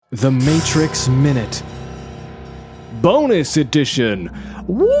The Matrix Minute. Bonus edition!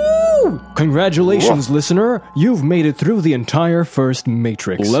 Woo! Congratulations, listener. You've made it through the entire first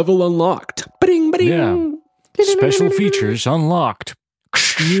Matrix. Level unlocked. Ba-ding, ba-ding. Yeah. Special features unlocked.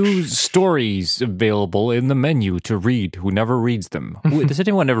 New stories available in the menu to read. Who never reads them? Does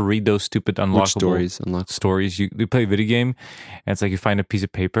anyone ever read those stupid unlockable stories? You play a video game, and it's like you find a piece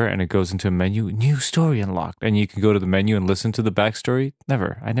of paper, and it goes into a menu. New story unlocked, and you can go to the menu and listen to the backstory.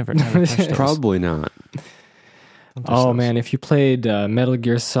 I never touched those. Probably not. Oh man, if you played Metal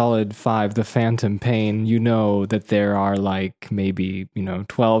Gear Solid 5, The Phantom Pain, you know that there are like maybe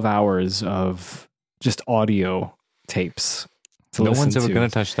 12 hours of just audio tapes. No one's ever going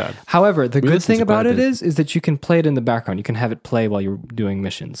to touch that. However, the good thing about it is that you can play it in the background. You can have it play while you're doing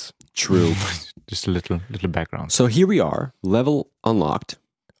missions. True. Just a little background. So here we are, level unlocked.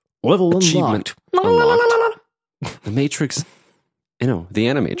 Level Achievement unlocked. The Matrix, the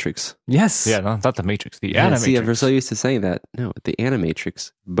Animatrix. Yes. Yeah, no, not the Matrix, the Yeah, Animatrix. see, I'm so used to saying that. No, the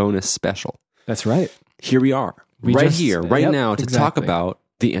Animatrix bonus special. That's right. Here we are, now, to talk about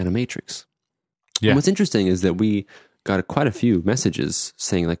the Animatrix. Yeah. And what's interesting is that we got quite a few messages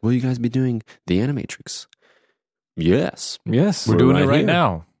saying like, will you guys be doing the Animatrix? Yes. We're doing it right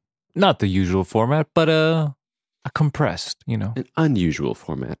now. Not the usual format, but a compressed, An unusual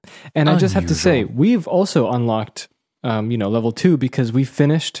format. And I just have to say, we've also unlocked, level 2 because we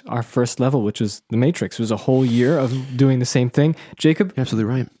finished our first level, which was the Matrix. It was a whole year of doing the same thing. Jacob? You're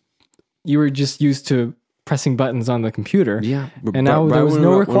absolutely right. You were just used to pressing buttons on the computer. Yeah. And now there was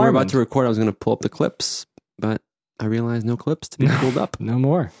no requirement. When we were about to record, I was going to pull up the clips, but I realized no clips to be pulled up. No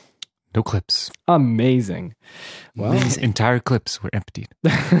more. No clips. Amazing. Well, entire clips were emptied.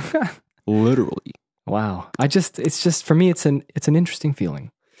 Literally. Wow. It's just for me, it's an interesting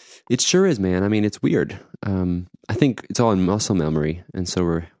feeling. It sure is, man. I mean, it's weird. I think it's all in muscle memory, and so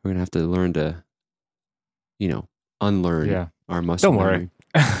we're gonna have to learn to, unlearn our muscle memory.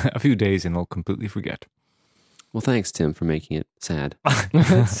 Don't worry. A few days and I'll completely forget. Well, thanks, Tim, for making it sad.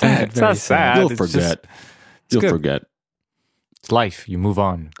 It's sad. It's not sad. You'll forget. You'll forget. It's life. You move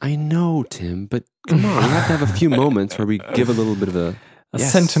on. I know, Tim, but come on. We have to have a few moments where we give a little bit of a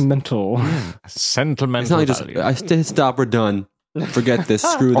sentimental. Yeah. A sentimental. It's not like just, stop, we're done. Forget this.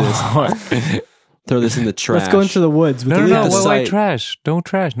 Screw this. Throw this in the trash. Let's go into the woods. No, why trash? Don't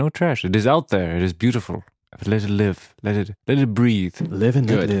trash. No trash. It is out there. It is beautiful. Let it live. Let it breathe. Live and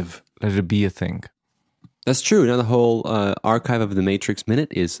let live. Let it be a thing. That's true. Now the whole archive of the Matrix Minute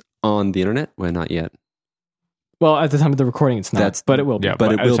is on the internet. Well, not yet. Well, at the time of the recording, it's not. But it will be. Yeah,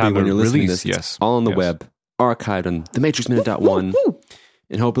 but it will be when you're listening to this. Yes. It's all on the web. Archived on thematrixminute.1.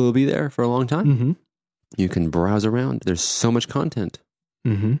 And hopefully it'll be there for a long time. Mm-hmm. You can browse around. There's so much content.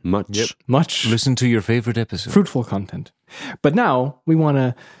 Mm-hmm. Much. Listen to your favorite episode. Fruitful content. But now we want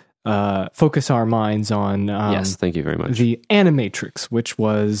to focus our minds on yes, thank you very much. The Animatrix, which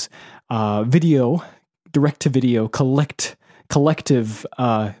was direct-to-video collective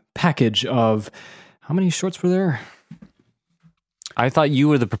package of, how many shorts were there? I thought you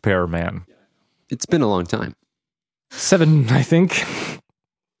were the preparer man. It's been a long time. 7, I think.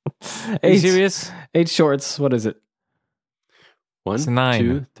 8, Are you serious? 8 shorts. What is it? 1, 9.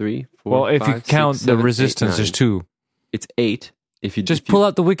 2, 3, 4. Well, if 5, you count 6, the 7, resistance, 8, there's 2. It's 8. If you just pull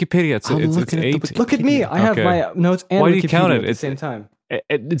out the Wikipedia, it's 8. Look at me. I have my notes and Why Wikipedia do you count it at the same time.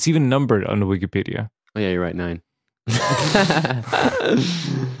 It's even numbered on the Wikipedia. Oh yeah, you're right. 9.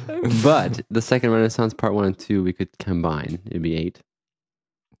 But the second Renaissance Part 1 and 2 we could combine. It'd be 8.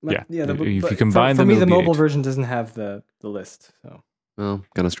 If you combine them, for me, the mobile 8. version doesn't have the list. So, well,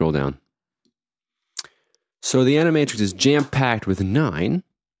 gotta scroll down. So the Animatrix is jam-packed with 9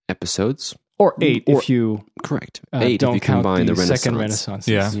 episodes, or 8 if you correct. 8 don't if you combine the second Renaissance.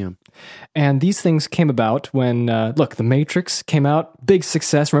 Yeah. And these things came about when The Matrix came out, big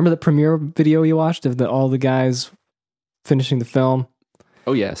success. Remember the premiere video you watched of all the guys finishing the film?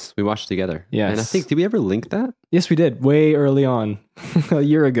 Oh yes, we watched it together. Yes. And I think, did we ever link that? Yes, we did. Way early on, a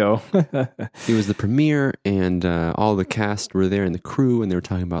year ago. It was the premiere, and all the cast were there and the crew, and they were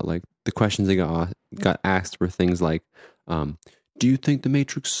talking about like the questions they got asked were things like, do you think the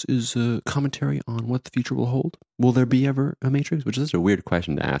Matrix is a commentary on what the future will hold? Will there be ever a Matrix? Which is just a weird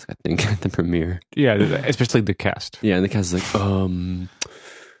question to ask, I think, at the premiere. Yeah, especially the cast. Yeah, and the cast is like,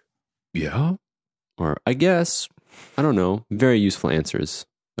 yeah, or I guess, I don't know. Very useful answers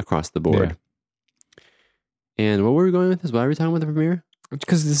across the board. Yeah. And what were we going with this? Why are we talking about the premiere?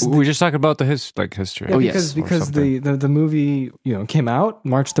 Because we're just talking about the history. Yeah, because the movie came out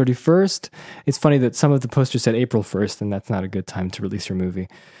March 31st. It's funny that some of the posters said April 1st, and that's not a good time to release your movie.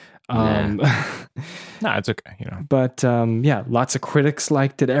 No, it's okay, you know. But yeah, lots of critics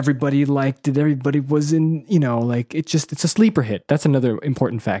liked it. Everybody liked it. Everybody was in, like it's a sleeper hit. That's another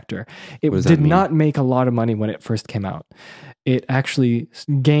important factor. It did not make a lot of money when it first came out. It actually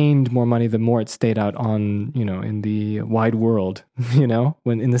gained more money the more it stayed out on, in the wide world,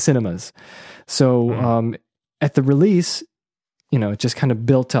 when in the cinemas. So at the release, it just kind of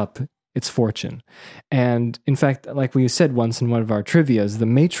built up its fortune. And in fact, like we said once in one of our trivias, The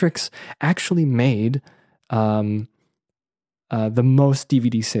Matrix actually made the most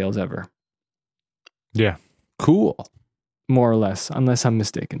DVD sales ever. Yeah. Cool. More or less, unless I'm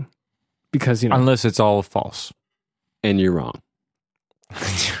mistaken. Because, Unless it's all false. And you're wrong.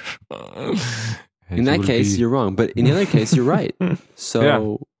 In that case, you're wrong. But in the other case, you're right. So...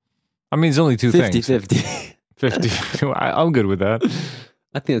 Yeah. I mean, it's only two 50, things. 50-50. 50. I'm good with that.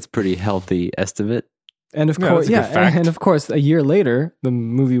 I think that's a pretty healthy estimate. And of course, and of course, a year later, the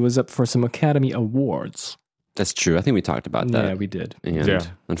movie was up for some Academy Awards. That's true. I think we talked about that. Yeah, we did. And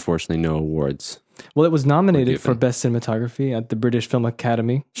unfortunately, no awards. Well, it was nominated for Best Cinematography at the British Film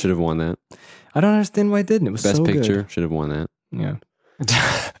Academy. Should have won that. I don't understand why it didn't. It was Best so Picture. good. Should have won that. Yeah.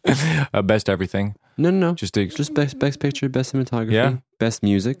 Best everything. No. Just best picture, best cinematography. Yeah. Best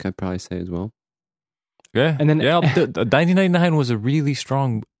music, I'd probably say as well. Yeah. And then 1999 was a really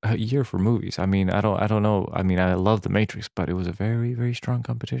strong year for movies. I mean, I don't know. I mean, I love The Matrix, but it was a very, very strong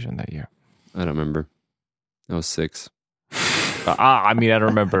competition that year. I don't remember. I was 6. I mean, I don't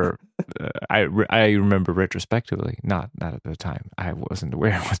remember. I remember retrospectively, not at the time. I wasn't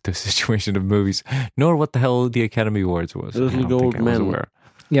aware of what the situation of movies, nor what the hell the Academy Awards was. Little gold man.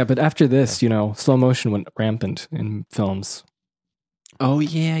 Yeah, but after this, slow motion went rampant in films. Oh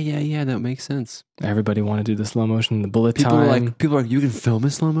yeah. That makes sense. Everybody wanted to do the slow motion, the bullet time. People are like, you can film in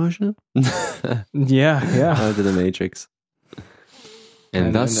slow motion. Yeah. Out of The Matrix.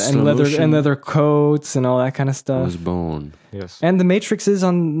 And leather coats and all that kind of stuff. Was born. Yes. And The Matrix is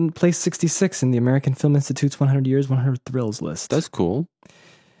on place 66 in the American Film Institute's 100 Years, 100 Thrills list. That's cool.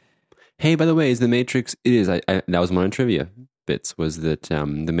 Hey, by the way, is The Matrix? It is. That was one of the trivia bits. Was that The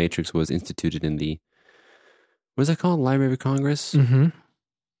Matrix was instituted in the what is that called? Library of Congress. Mm-hmm.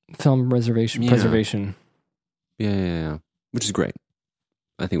 Film preservation. Yeah. Which is great.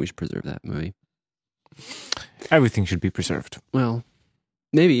 I think we should preserve that movie. Everything should be preserved. Well.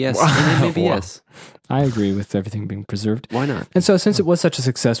 Maybe yes. Maybe yes. I agree with everything being preserved. Why not? And so since it was such a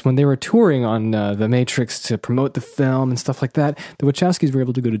success, when they were touring on The Matrix to promote the film and stuff like that, the Wachowskis were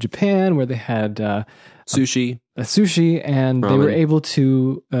able to go to Japan where they had sushi, and they were able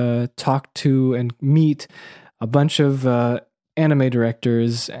to talk to and meet a bunch of anime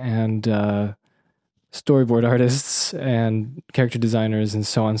directors and storyboard artists and character designers and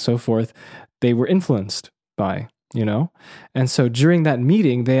so on and so forth. They were influenced by... And so during that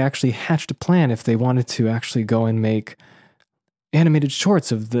meeting, they actually hatched a plan if they wanted to actually go and make animated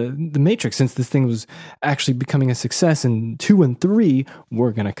shorts of the Matrix, since this thing was actually becoming a success, and 2 and 3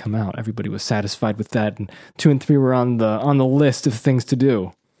 were going to come out. Everybody was satisfied with that, and 2 and 3 were on the list of things to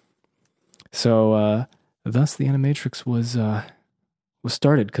do. So thus the Animatrix was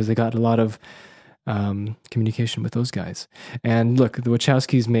started, because they got a lot of communication with those guys. And look, the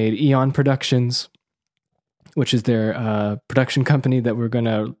Wachowskis made Eon Productions, which is their production company that we're going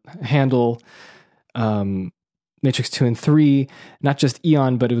to handle Matrix 2 and 3. Not just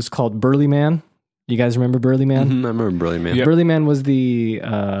Eon, but it was called Burly Man. You guys remember Burly Man? Mm-hmm, I remember Burly Man. Yep. Burly Man was the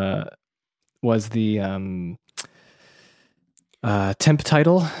temp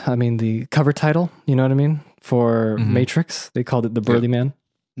title. I mean, the cover title, you know what I mean? For Matrix. They called it the Burly Man.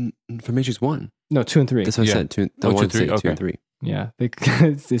 For Matrix 1? No, 2 and 3. That's what I said. 2 and 3. Yeah,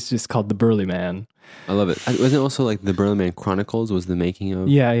 it's just called the Burly Man. I love it. Wasn't it also like the Burly Man Chronicles was the making of?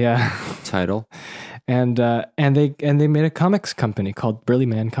 Yeah. Title. And they made a comics company called Burly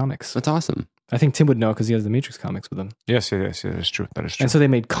Man Comics. That's awesome. I think Tim would know because he has the Matrix comics with him. Yes, that is true. And so they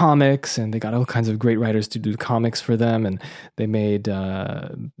made comics, and they got all kinds of great writers to do comics for them, and they made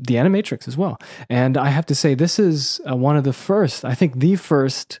the Animatrix as well. And I have to say, this is one of the first, I think the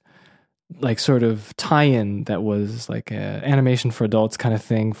first, like sort of tie-in that was like a animation for adults kind of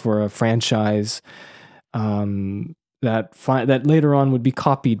thing for a franchise that later on would be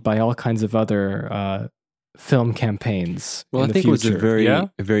copied by all kinds of other film campaigns. Well, I think it was a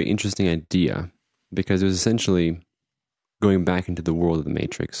very interesting idea, because it was essentially going back into the world of the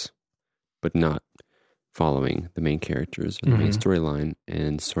Matrix, but not following the main characters or the main storyline,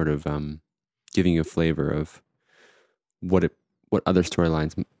 and sort of giving you a flavor of what other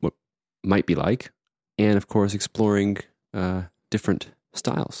storylines might be like, and of course exploring different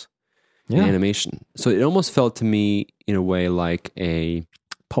styles in animation. So it almost felt to me in a way like a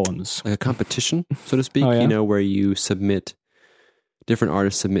poems. Like a competition, so to speak, Oh, yeah? where you different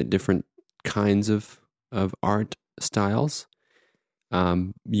artists submit different kinds of art styles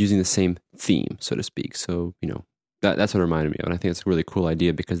using the same theme, so to speak. So, that's what it reminded me of. And I think it's a really cool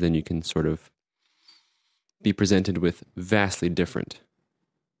idea because then you can sort of be presented with vastly different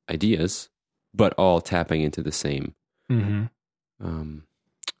ideas, but all tapping into the same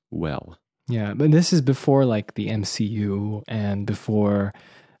well. Yeah, but this is before like the MCU and before,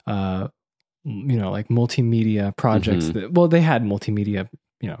 like multimedia projects. They had multimedia,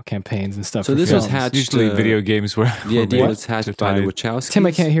 campaigns and stuff. So this was hatched. Usually video games were. The idea was hatched by the Wachowskis. Tim,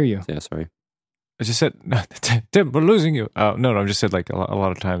 I can't hear you. Yeah, sorry. I just said, Tim, we're losing you. No, I just said like a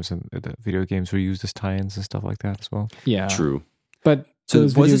lot of times in the video games were used as tie-ins and stuff like that as well. Yeah, true. But so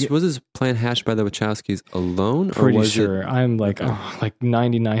was this plan hatched by the Wachowskis alone? Pretty or was sure. I'm like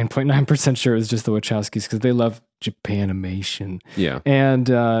 99.9% sure it was just the Wachowskis because they love Japanimation. Yeah. And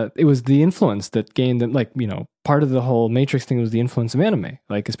it was the influence that gained them, part of the whole Matrix thing was the influence of anime,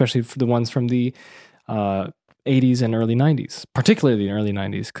 like especially for the ones from the 80s and early 90s, particularly the early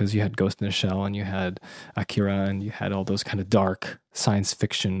 90s, because you had Ghost in the Shell and you had Akira and you had all those kind of dark science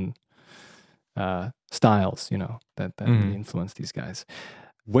fiction styles, that really influenced these guys.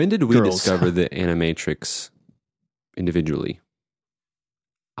 When did we discover the Animatrix individually?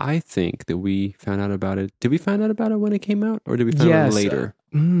 I think that we found out about it. Did we find out about it when it came out, or did we find out later?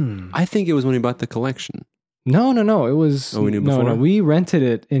 I think it was when we bought the collection. No. It was. Oh, we knew before? No. We rented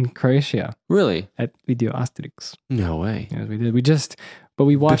it in Croatia. Really? At Video Asterix. No way. Yes, we did. But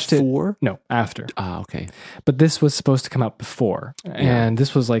we watched before? No, after. Ah, okay. But this was supposed to come out before. And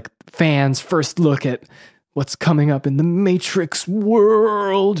this was like fans' first look at what's coming up in the Matrix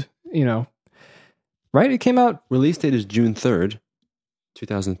world, Right? It came out. Release date is June 3rd,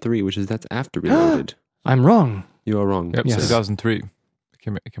 2003, that's after Reloaded. I'm wrong. You are wrong. Yep, yes. 2003.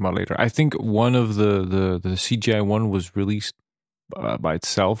 It came out later. I think one of the CGI one was released by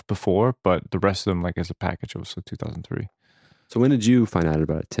itself before, but the rest of them, like as a package, was 2003. So when did you find out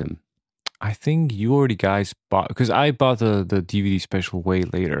about it, Tim? I think you already guys bought, because I bought the DVD special way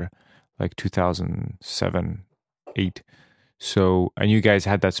later, like 2007, 8. So, and you guys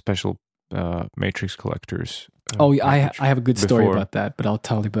had that special Matrix Collectors. I have a good story about that, but I'll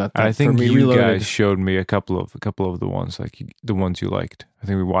tell you about that. And I think you Reloaded. guys showed me a couple of the ones, like the ones you liked. I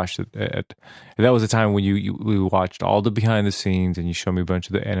think we watched it that was the time when we watched all the behind the scenes, and you showed me a bunch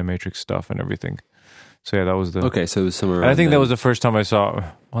of the Animatrix stuff and everything. So yeah, that was the so it was somewhere. And I think that was the first time I saw.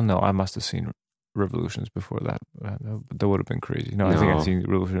 Well, no, I must have seen Revolutions before that. That would have been crazy. No, I think I've seen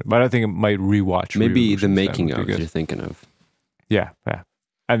Revolution, but I think it might rewatch. Maybe the making of you're thinking of. Yeah.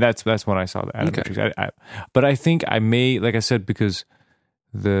 And that's when I saw the Animatrix. Okay. But I think I may, like I said, because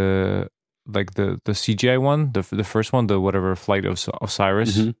the CGI one, the first one, the whatever Flight of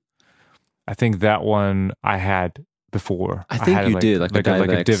Osiris, I think that one I had before. I think you did, like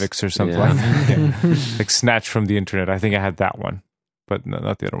a DivX or something like that. Like snatched from the internet. I think I had that one, but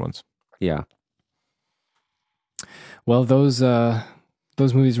not the other ones. Yeah. Well, those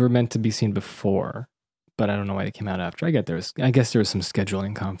movies were meant to be seen before, but I don't know why they came out after. I guess there was some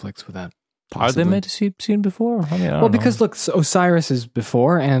scheduling conflicts with that. Possibly. Are they meant to be seen before? I mean, I don't know. Because look, Osiris is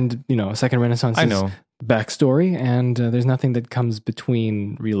before, and Second Renaissance is backstory, and there's nothing that comes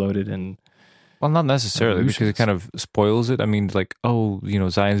between Reloaded and. Well, not necessarily, because it kind of spoils it. I mean, like,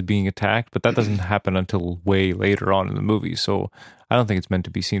 Zion's being attacked, but that doesn't happen until way later on in the movie. So I don't think it's meant to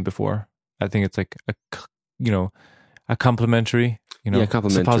be seen before. I think it's like a complimentary,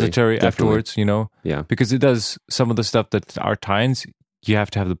 suppository afterwards, Yeah. Because it does some of the stuff that are tie-ins, you have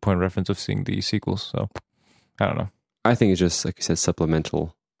to have the point of reference of seeing the sequels. So I don't know. I think it's just, like you said,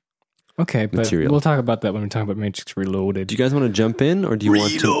 supplemental. Okay, but material. We'll talk about that when we talk about Matrix Reloaded. Do you guys want to jump in, or do you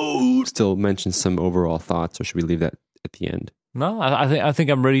want to still mention some overall thoughts, or should we leave that at the end? No, I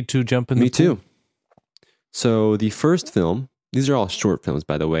think I'm ready to jump in. Me too. So the first film, these are all short films,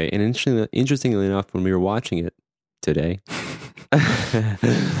 by the way, and interestingly enough, when we were watching it today,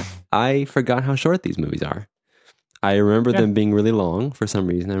 I forgot how short these movies are. I remember them being really long for some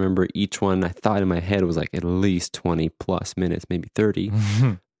reason. I remember each one, I thought in my head was like at least 20 plus minutes, maybe 30.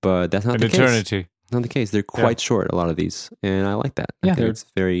 But that's not the case. Eternity. Not the case. They're quite short, a lot of these. And I like that. I think it's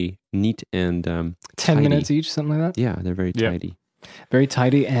very neat and 10 tidy. minutes each, something like that? Yeah, they're very tidy. Very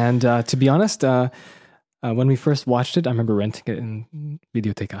tidy. And to be honest, when we first watched it, I remember renting it in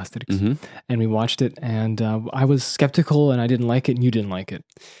Videotheek Asterix. And we watched it, and I was skeptical, and I didn't like it, and you didn't like it.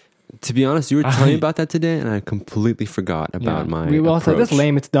 To be honest, you were telling me about that today, and I completely forgot about my We all thought, approach. that's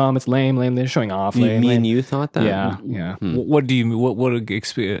lame, it's dumb, it's lame, they're showing off. Lame, Me and you thought that? Yeah. What do you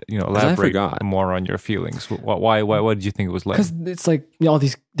elaborate forgot. more on your feelings? Why did you think it was lame? Because it's like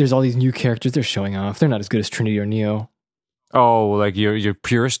there's all these new characters they're showing off. They're not as good as Trinity or Neo. Oh, like your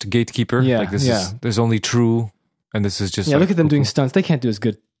purist gatekeeper? Yeah, like this is there's only true, and this is just look at them doing stunts. They can't do as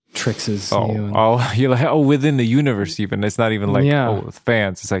good tricks as Neo. You're like, within the universe even. It's not even like, with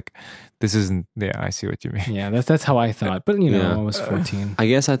fans. It's like, this isn't, I see what you mean. Yeah, that's how I thought. But, I was 14. I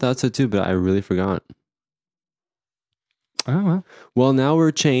guess I thought so too, but I really forgot. Oh, well. Well, now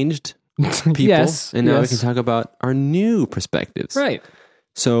we're changed people. Yes. And now we can talk about our new perspectives. Right.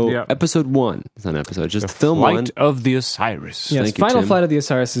 So, episode 1. It's not an episode, just film Flight 1. of the Osiris. Yes, Thank you, Final Tim. Flight of the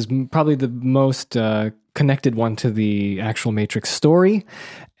Osiris is probably the most connected one to the actual Matrix story.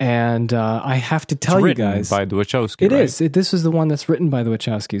 And I have to tell you guys, by the Wachowski. It is. This was the one that's written by the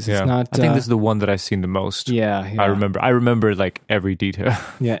Wachowskis. It's not. I think this is the one that I've seen the most. Yeah. I remember like every detail.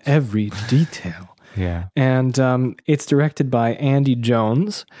 Yeah, every detail. Yeah. And it's directed by Andy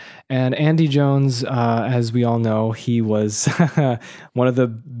Jones. And Andy Jones, as we all know, he was one of the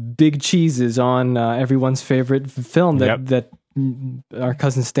big cheeses on everyone's favorite film that our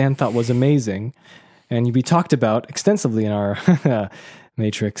cousin Stan thought was amazing. And we talked about extensively in our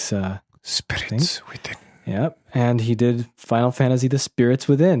Matrix Spirits Within. Yep. And he did Final Fantasy The Spirits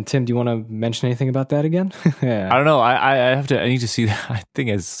Within. Tim, do you want to mention anything about that again? I don't know. I need to see that. I think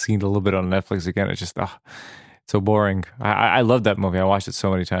I've seen a little bit on Netflix again. It's just it's so boring. I love that movie. I watched it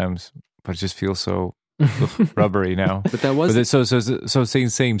so many times, but it just feels so rubbery now. But that was so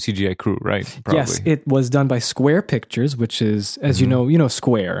same CGI crew, right? Probably. Yes, it was done by Square Pictures, which is, as you know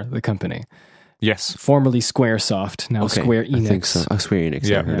Square, the company. Yes. Formerly Squaresoft, now Square Enix. I think so. Square Enix,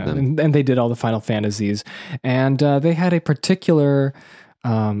 Yeah, I've heard of them. And they did all the Final Fantasies. And they had a particular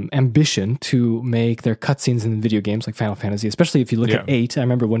ambition to make their cutscenes in video games like Final Fantasy, especially if you look at 8. I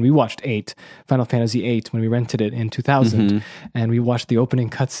remember when we watched 8, Final Fantasy 8, when we rented it in 2000, and we watched the opening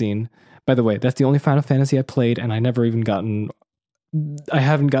cutscene. By the way, that's the only Final Fantasy I played, and I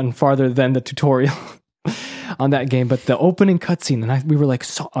haven't gotten farther than the tutorial on that game, but the opening cutscene, and we were like,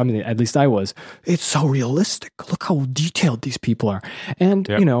 at least I was, it's so realistic. Look how detailed these people are. And,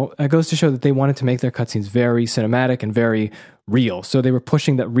 it goes to show that they wanted to make their cutscenes very cinematic and very real. So they were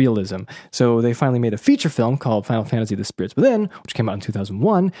pushing that realism. So they finally made a feature film called Final Fantasy The Spirits Within, which came out in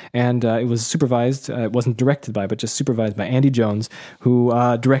 2001, and it was supervised, it wasn't directed by, but just supervised by Andy Jones, who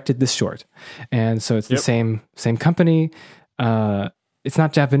directed this short. And so it's the same company. It's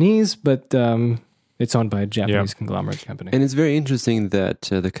not Japanese, but it's owned by a Japanese conglomerate company. And it's very interesting that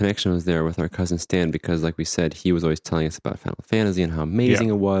the connection was there with our cousin Stan, because like we said, he was always telling us about Final Fantasy and how amazing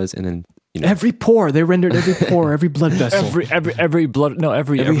it was. And then, every pore, they rendered every pore, every blood vessel. every blood, no,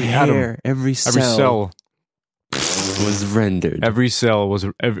 every hair, atom. every cell was rendered. Every cell was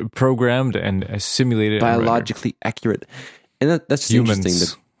programmed and simulated. Biologically accurate. And that's just interesting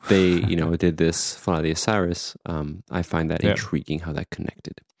that they, did this Flight of the Osiris. I find that intriguing how that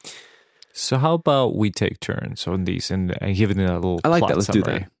connected. So how about we take turns on these and give it a little I like plot that. Let's summary.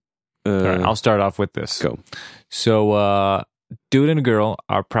 do that. All right, I'll start off with this. Go. So dude and a girl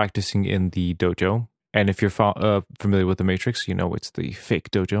are practicing in the dojo. And if you're familiar with the Matrix, it's the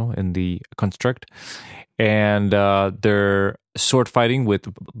fake dojo in the construct. And they're sword fighting with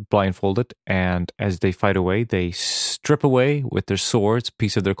blindfolded. And as they fight away, they strip away with their swords a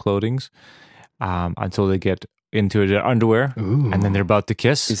piece of their clothing until they get into their underwear. Ooh. And then they're about to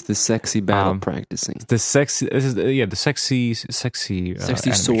kiss. It's the sexy battle practicing. The sexy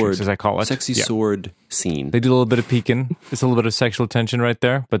sword, as I call it. Sexy sword scene. They do a little bit of peeking. It's a little bit of sexual tension right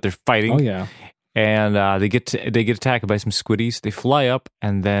there, but they're fighting. Oh yeah. And they get attacked by some squiddies. They fly up,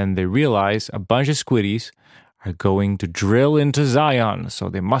 and then they realize a bunch of squiddies are going to drill into Zion, so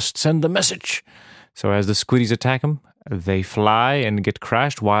they must send the message. So as the squiddies attack them, they fly and get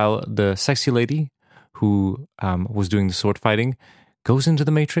crashed, while the sexy lady who was doing the sword fighting goes into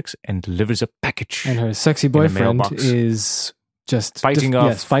the Matrix and delivers a package. And her sexy boyfriend is just fighting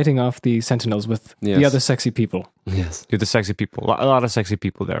off the Sentinels with the other sexy people. Yes, the sexy people. A lot of sexy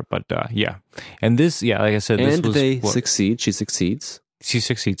people there, but and this, like I said, this was succeed. She succeeds. She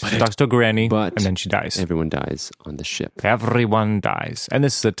succeeds. She talks to Granny, and then she dies. Everyone dies on the ship. Everyone dies. And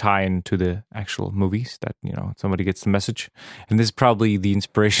this is a tie-in to the actual movies that, somebody gets the message. And this is probably the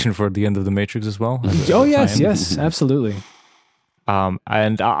inspiration for the end of The Matrix as well. Yes, absolutely.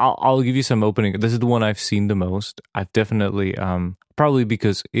 And I'll give you some opening. This is the one I've seen the most. I've definitely, probably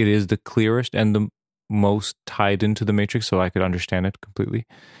because it is the clearest and the most tied into The Matrix, so I could understand it completely.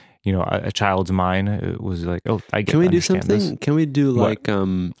 a child's mind. It was like, oh, I get. Can we do understand something? this. Can we do like I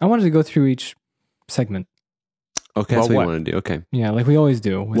wanted to go through each segment. Okay, that's what you want to do. Okay. Yeah, like we always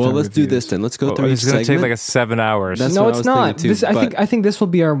do. Well, let's do this then. Let's go through each It's going to segment. take like 7 hours. No, it's not. This, I think this will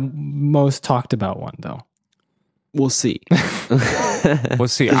be our most talked about one, though. We'll see. We'll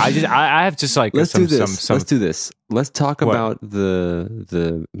see. I have just like let's do this. Let's do this. Let's talk about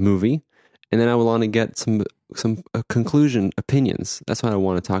the movie, and then I will want to get some conclusion opinions. That's what I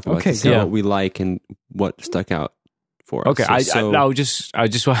want to talk about. Okay, to see what we like and what stuck out for us. Okay, I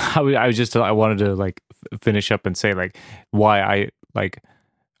wanted to like finish up and say like why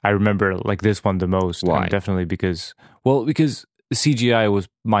I remember like this one the most. Why? Definitely because the CGI was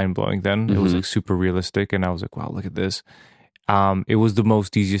mind blowing. Then it was like super realistic, and I was like, wow, look at this. It was the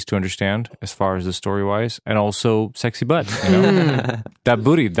most easiest to understand as far as the story wise, and also sexy butt. That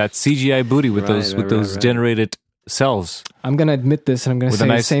booty, that CGI booty with those generated cells. I'm gonna admit this, and I'm gonna say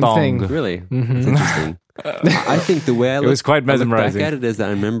nice the same thong. thing. Really, that's interesting. I think the way I was quite mesmerizing. back at it is that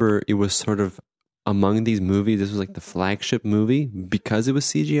I remember it was sort of among these movies. This was like the flagship movie because it was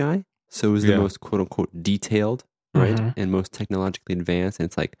CGI, so it was the most quote unquote detailed. Right, and most technologically advanced, and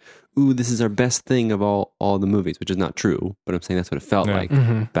it's like, ooh, this is our best thing of all the movies, which is not true, but I'm saying that's what it felt like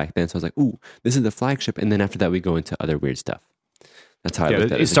back then. So I was like, ooh, this is the flagship, and then after that we go into other weird stuff. That's how I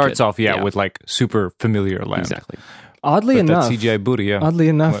looked at it. It starts off with like super familiar land. Exactly. Oddly enough, that CGI booty, Oddly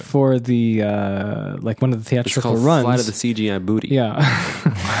enough, for the like one of the theatrical runs, Flight of the CGI booty.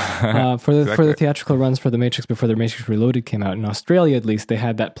 Yeah, for the theatrical runs for the Matrix before the Matrix Reloaded came out in Australia, at least they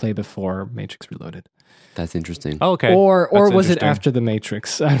had that play before Matrix Reloaded. That's interesting. Oh, okay. Or was it after the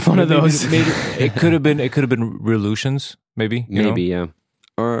Matrix? One of those. Maybe it could have been Revolutions. Maybe. Yeah.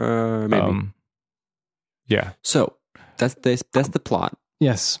 Or maybe. Yeah. So that's the plot.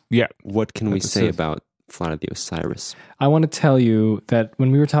 Yes. Yeah. What can we say about Flight of the Osiris? I want to tell you that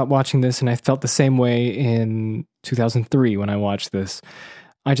when we were watching this, and I felt the same way in 2003 when I watched this.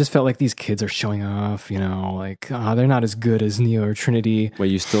 I just felt like these kids are showing off, like they're not as good as Neo or Trinity. Well,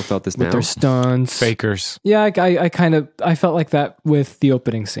 you still felt this with now? Their stunts. Fakers. Yeah, I felt like that with the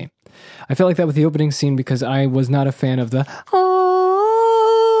opening scene. I felt like that with the opening scene because I was not a fan of the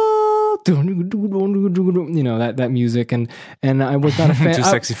that music, and I was not a fan. Too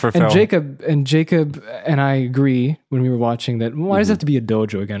sexy for film. And Jacob and I agree when we were watching that. Why does it have to be a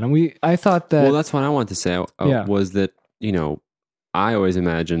dojo again? And I thought that. Well, that's what I wanted to say. Was that I always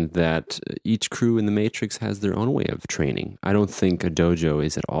imagined that each crew in the Matrix has their own way of training. I don't think a dojo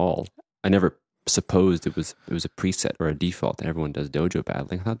is at all. I never supposed it was a preset or a default that everyone does dojo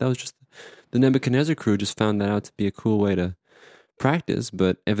battling. I thought that was just the Nebuchadnezzar crew just found that out to be a cool way to practice.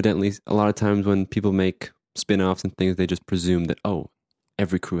 But evidently, a lot of times when people make spin-offs and things, they just presume that,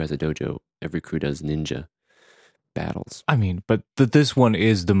 every crew has a dojo. Every crew does ninja battles. I mean, but this one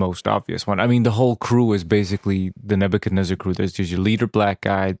is the most obvious one. I mean, the whole crew is basically the Nebuchadnezzar crew. There's just your leader, black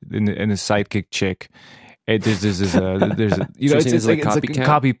guy, and a sidekick chick. There's it's like a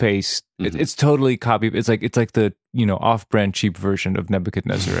copy paste. It's totally copy. It's like the off-brand cheap version of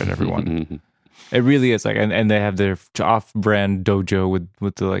Nebuchadnezzar and everyone. It really is like, and they have their off-brand dojo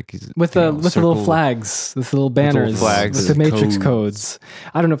with the the little flags, with the little banners, with the Matrix codes.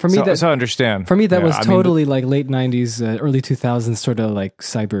 I don't know. For me, so I understand. For me, that was totally like late '90s, early 2000s, sort of like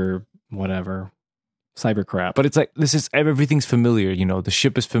cyber crap. But it's like everything's familiar. The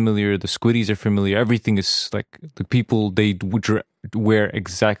ship is familiar. The squiddies are familiar. Everything is like the people they would wear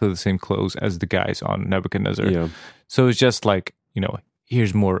exactly the same clothes as the guys on Nebuchadnezzar. Yeah. So it's just like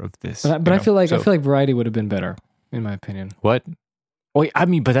here's more of this. But I feel like variety would have been better, in my opinion. What? Oh, I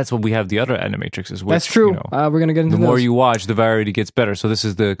mean, but that's what we have the other Animatrix as well. That's true. We're gonna get into the more you watch, the variety gets better. So this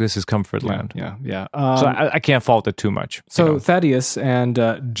is comfort land. Yeah. So I can't fault it too much. So Thaddeus and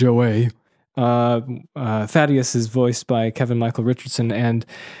Joey. Thaddeus is voiced by Kevin Michael Richardson, and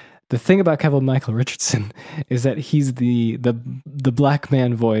the thing about Kevin Michael Richardson is that he's the black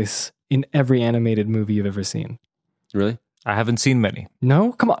man voice in every animated movie you've ever seen. Really? I haven't seen many.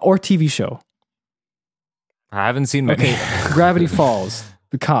 No? Come on. Or TV show. I haven't seen many. Okay. Gravity Falls.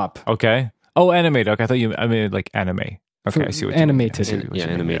 The Cop. Okay. Oh, animated. Okay, I thought you meant like anime. Okay, I see what animated. You mean.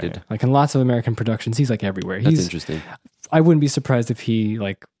 Animated. Yeah. Like in lots of American productions, he's like everywhere. That's interesting. I wouldn't be surprised if he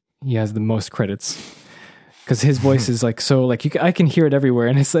has the most credits. Because his voice is like so I can hear it everywhere,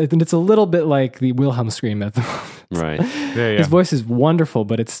 and it's a little bit like the Wilhelm scream at the moment. Right. Yeah. His voice is wonderful,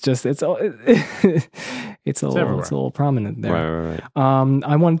 but it's a little prominent there. Right.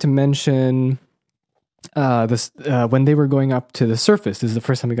 I wanted to mention this when they were going up to the surface. This is the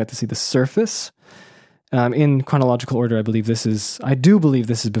first time we got to see the surface. In chronological order, I do believe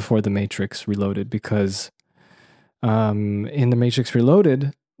this is before the Matrix Reloaded, because in the Matrix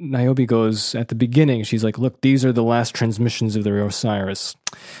Reloaded, Niobe goes at the beginning. She's like, "Look, these are the last transmissions of the Osiris.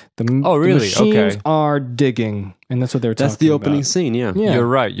 The really? machines Okay. are digging," and that's what they're talking about. That's the opening scene. Yeah. You're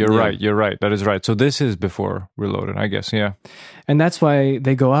right. That is right. So this is before Reloaded, I guess. Yeah. And that's why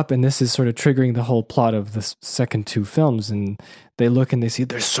they go up, and this is sort of triggering the whole plot of the second two films. And they look and they see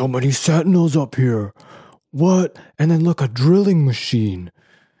there's so many sentinels up here. What? And then look, a drilling machine.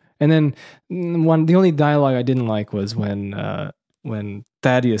 And then the only dialogue I didn't like was when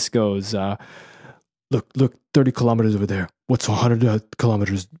Thaddeus goes, look, 30 kilometers over there. What's 100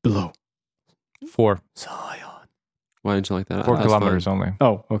 kilometers below? 4. Zion. Why didn't you like that? 4 That's kilometers fun. only.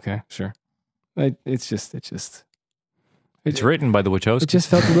 Oh, okay, sure. It's written by the Wachowskis. It just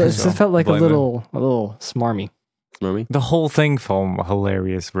felt like a little smarmy. Smarmy? The whole thing felt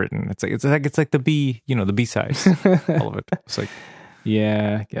hilarious written. It's like the B, the B sides. All of it. It's like,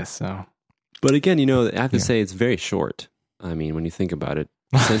 yeah, I guess so. But again, I have to say it's very short. I mean, when you think about it,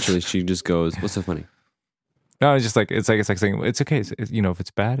 essentially she just goes, "What's so funny?" no, it's like saying it's okay. It's, if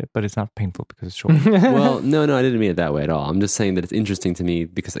it's bad, but it's not painful because it's short. Well, no, I didn't mean it that way at all. I'm just saying that it's interesting to me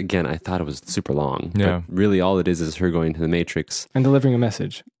because, again, I thought it was super long. Yeah. But really, all it is her going to the Matrix. And delivering a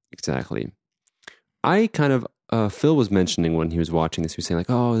message. Exactly. I kind of, Phil was mentioning when he was watching this, he was saying like,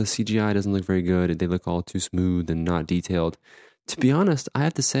 "Oh, the CGI doesn't look very good. They look all too smooth and not detailed." To be honest, I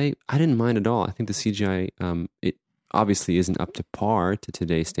have to say, I didn't mind at all. I think the CGI, it obviously isn't up to par to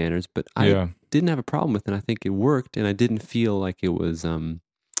today's standards, but I didn't have a problem with it. I think it worked, and I didn't feel like it was, I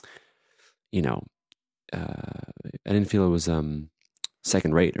didn't feel it was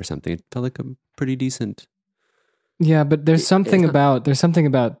second rate or something. It felt like a pretty decent. Yeah, but there's something about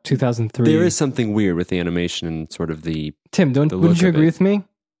 2003. There is something weird with the animation and sort of the. Tim, wouldn't you agree with me?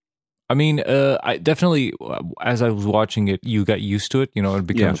 I mean, I definitely, as I was watching it, you got used to it. It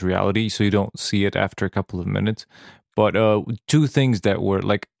becomes reality, so you don't see it after a couple of minutes. But two things that were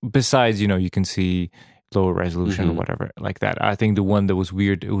like, besides, you can see lower resolution or whatever like that. I think the one that was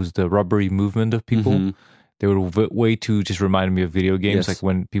weird, it was the rubbery movement of people. Mm-hmm. They were way too, just reminded me of video games, like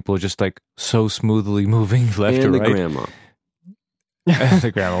when people are just like so smoothly moving left and to right. The grandma.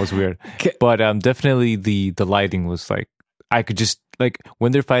 The grandma was weird. But definitely the lighting was like, I could just, like,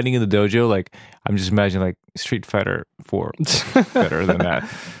 when they're fighting in the dojo, like, I'm just imagining, like, Street Fighter 4 better than that.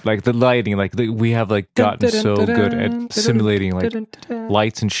 Like, the lighting, like, we have, like, gotten so good at simulating, like,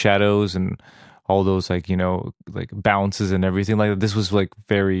 lights and shadows and all those, like, like, bounces and everything. Like, this was, like,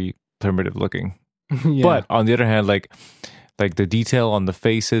 very primitive looking. Yeah. But, on the other hand, like, the detail on the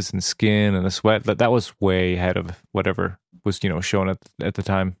faces and skin and the sweat, that was way ahead of whatever was, shown at the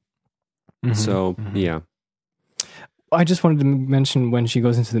time. Mm-hmm. So, yeah. I just wanted to mention when she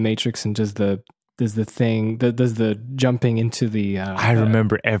goes into the Matrix and does the jumping into the. I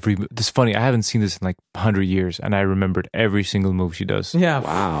remember this is funny. I haven't seen this in like 100 years, and I remembered every single move she does. Yeah.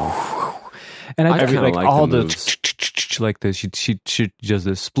 Wow. And I kind of like all the like this. She does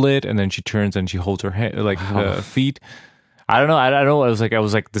the split, and then she turns and she holds her head feet. I don't know. I was like,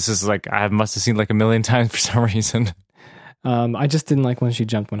 this is like I must have seen like a million times for some reason. I just didn't like when she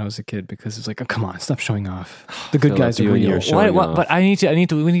jumped when I was a kid because it's like, oh, come on, stop showing off. The good guys are real. But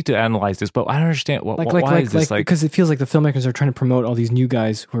we need to analyze this. But I don't understand why is this like because it feels like the filmmakers are trying to promote all these new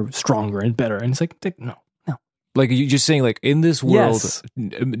guys who are stronger and better, and it's like no. Like you're just saying, like in this world,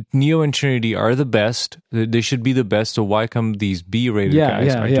 Neo and Trinity are the best. They should be the best. So why come these B-rated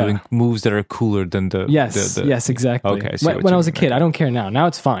guys are doing moves that are cooler than the? Yes, exactly. Okay, when I was a kid, I don't care now. Now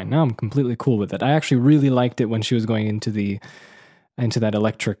it's fine. Now I'm completely cool with it. I actually really liked it when she was going into that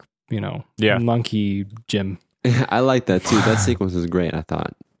electric, monkey gym. I like that too. That sequence was great, I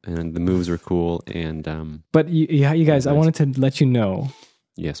thought, and the moves were cool. And but you guys, I wanted to let you know.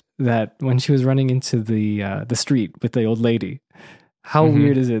 Yes. That when she was running into the street with the old lady, how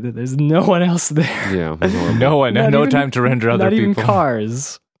weird is it that there's no one else there? Yeah. No one. No time to render other people. Not even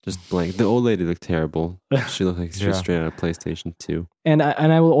cars. Just blank. The old lady looked terrible. She looked like she was straight out of PlayStation 2. And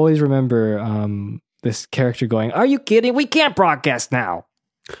I will always remember this character going, "Are you kidding? We can't broadcast now."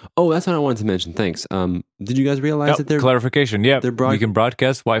 Oh, that's what I wanted to mention. Thanks. Did you guys realize that they're clarification? Yeah, you can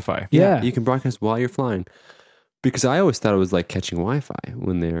broadcast Wi-Fi. Yeah, you can broadcast while you're flying. Because I always thought it was like catching Wi-Fi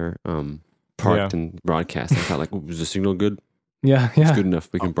when they're parked and broadcast. I thought like, is the signal good? Yeah. It's good enough.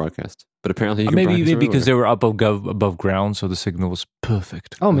 We can broadcast. But apparently, you can maybe because they were above ground, so the signal was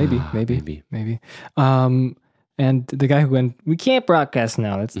perfect. Oh, maybe. And the guy who went, "We can't broadcast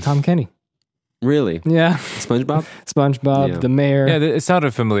now." That's Tom Kenny. Really? Yeah. SpongeBob, the mayor. Yeah, it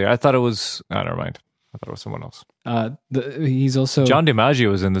sounded familiar. I thought it was. Oh, never mind. I thought it was someone else. He's also John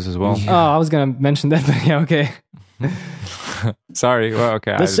DiMaggio was in this as well. Yeah. Oh, I was going to mention that, but yeah, okay. Sorry. Well,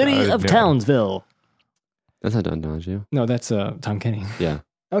 okay. The city of Townsville. That's not Don DiMaggio. No, that's Tom Kenny. Yeah.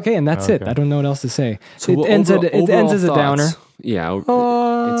 Okay, and that's it. I don't know what else to say. So it ends as a downer. Yeah,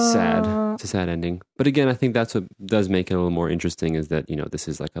 it's sad. It's a sad ending. But again, I think that's what does make it a little more interesting is that, this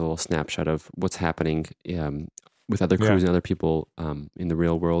is like a little snapshot of what's happening with other crews and other people in the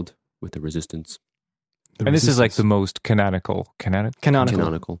real world with the resistance. This is like the most canonical.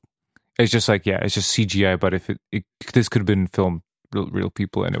 It's just like, it's just CGI, but if this could have been filmed real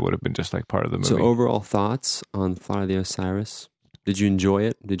people and it would have been just like part of the movie. So overall thoughts on Flight of the Osiris? Did you enjoy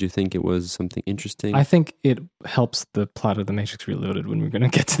it? Did you think it was something interesting? I think it helps the plot of The Matrix Reloaded when we're going to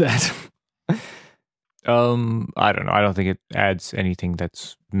get to that. I don't know. I don't think it adds anything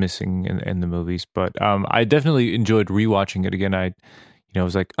that's missing in the movies, but I definitely enjoyed rewatching it again. I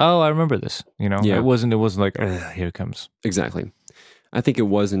was like, oh, I remember this. It wasn't like, here it comes. Exactly. I think it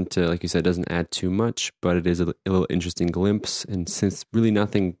wasn't, like you said, doesn't add too much, but it is a little interesting glimpse. And since really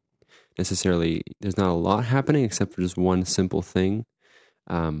nothing necessarily, there's not a lot happening except for just one simple thing,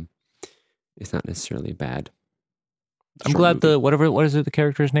 it's not necessarily bad. I'm glad what is it, the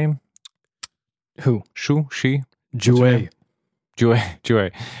character's name? Who? She? Jue.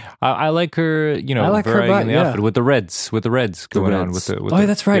 I like her, I like her in the outfit with the reds going on.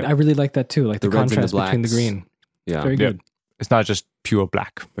 That's right. I really like that too. Like the contrast between the green. Yeah. Very good. It's not just pure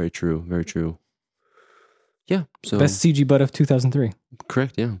black. Very true. Very true. Yeah. So best CG butt of 2003.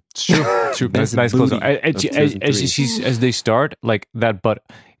 Correct. Yeah. It's true. It's true. That's nice close up. As they start, like that butt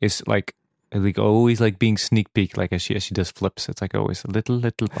is like always like being sneak peek, like as she does flips. It's like always a little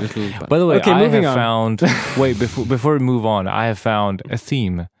butt. By the way, before we move on, I have found a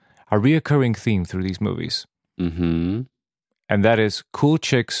reoccurring theme through these movies. Mm-hmm. And that is cool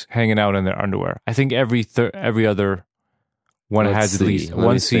chicks hanging out in their underwear. I think every other one has at least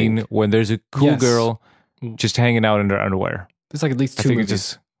one scene when there's a cool girl just hanging out in their underwear. There's like at least 2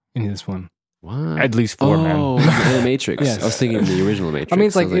 movies in this one. What? At least 4, man. Animatrix. Yes. I was thinking the original Matrix. I mean,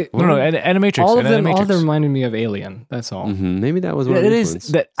 it's like, Animatrix. All of them reminded me of Alien. That's all. Mm-hmm. Maybe that was what it is.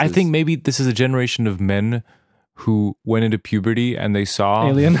 That I think maybe this is a generation of men who went into puberty and they saw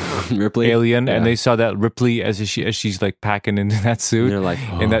Ripley, and they saw that Ripley as she's like packing into that suit, and they're like,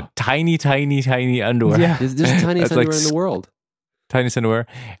 in that tiny underwear. Yeah, there's tiniest underwear in the world. Tiniest underwear.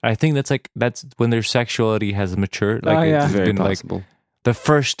 I think that's when their sexuality has matured. Like it's very been possible. Like the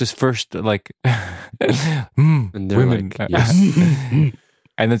first like and they're women. Like, yes.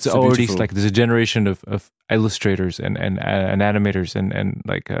 And it's already beautiful. Like there's a generation of illustrators and animators and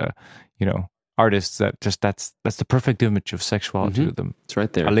like artists that just that's the perfect image of sexuality to them. It's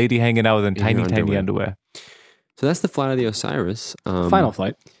right there. A lady hanging out in tiny underwear. So that's the Flight of the Osiris. Final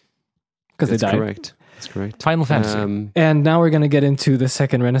flight. Because they died. Correct. That's correct. Final Fantasy. And now we're going to get into the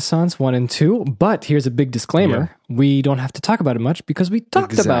Second Renaissance, 1 and 2. But here's a big disclaimer. Yeah. We don't have to talk about it much because we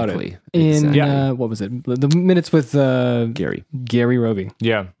talked about it in, what was it? The minutes with Gary Roby.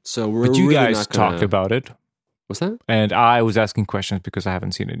 Yeah. So but you really guys talked about it. What's that? And I was asking questions because I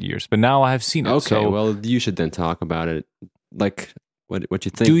haven't seen it in years. But now I have seen it. Okay, well, you should then talk about it. Like, what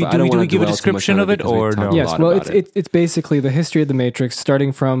you think. Do we give a description of it or no? Yes, well, it's basically the history of the Matrix,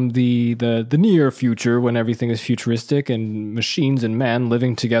 starting from the near future when everything is futuristic and machines and man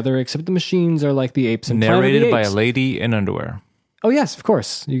living together, except the machines are like the apes and narrated by a lady in underwear. Oh yes, of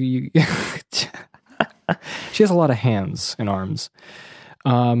course. You she has a lot of hands and arms.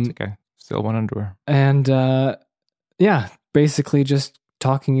 Okay, still one underwear. And basically just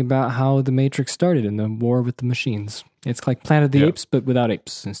talking about how the Matrix started in the war with the machines. It's like Planet of the Apes, but without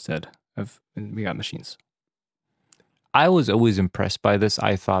apes instead we got machines. I was always impressed by this.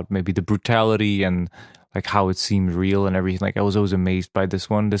 I thought maybe the brutality and like how it seemed real and everything. Like I was always amazed by this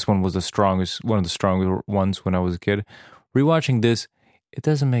one. This one was one of the stronger ones when I was a kid. Rewatching this, it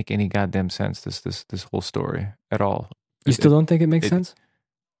doesn't make any goddamn sense. This whole story at all. You still don't think it makes sense?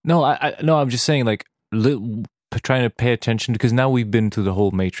 No, I'm just saying like trying to pay attention because now we've been to the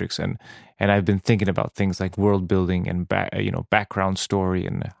whole Matrix and I've been thinking about things like world building and background story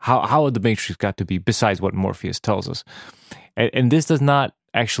and how the Matrix got to be besides what Morpheus tells us. And this does not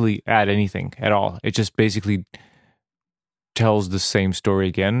actually add anything at all. It just basically tells the same story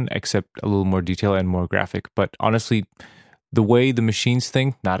again, except a little more detail and more graphic. But honestly, the way the machines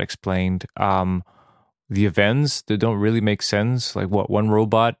think, not explained. The events that don't really make sense. Like one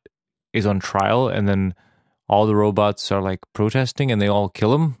robot is on trial and then all the robots are like protesting and they all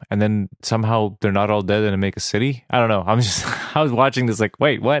kill him and then somehow they're not all dead and they make a city. I don't know. I was watching this like,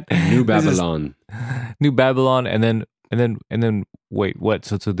 wait, what? New Babylon. New Babylon and then wait, what?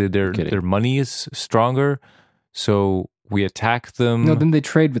 So their money is stronger. So we attack them. No, then they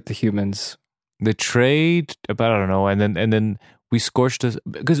trade with the humans. They trade about, I don't know, and then we scorched us,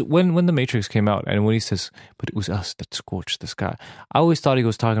 because when the Matrix came out and when he says, but it was us that scorched the sky, I always thought he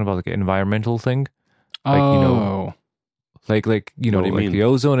was talking about like an environmental thing, like like the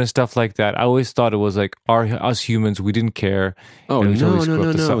ozone and stuff like that. I always thought it was like us humans, we didn't care. No, it was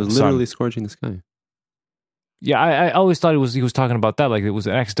literally scorching the sky. Yeah, I always thought he was talking about that, like it was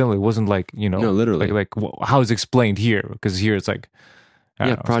accidentally. It wasn't like, no, literally, like how it's explained here, because here it's like,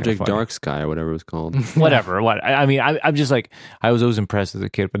 Project Dark Sky or whatever it was called. Whatever. I'm just like, I was always impressed as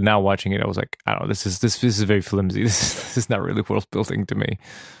a kid, but now watching it, I was like, I don't know, this is very flimsy. This is not really world building to me.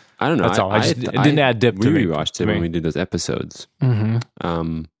 I don't know. That's all. It didn't add depth to me. We rewatched it when we did those episodes. I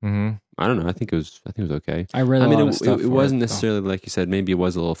don't know. I think it was okay. I read a lot of stuff. It wasn't necessarily like you said. Maybe it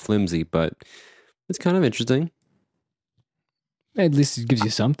was a little flimsy, but it's kind of interesting. At least it gives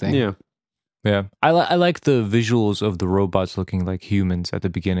you something. Yeah. Yeah, I like the visuals of the robots looking like humans at the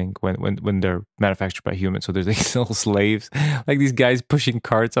beginning when they're manufactured by humans. So there's these little slaves, like these guys pushing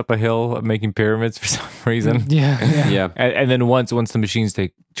carts up a hill, making pyramids for some reason. Yeah. And then once the machines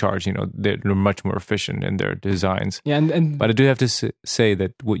take charge, they're much more efficient in their designs. Yeah, but I do have to say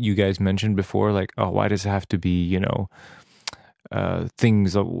that what you guys mentioned before, like, oh, why does it have to be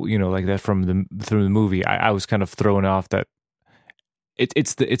things like that through the movie? I was kind of thrown off that.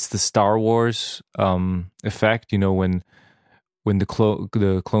 It's the Star Wars effect, when the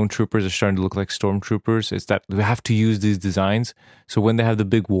clone troopers are starting to look like stormtroopers. It's that we have to use these designs. So when they have the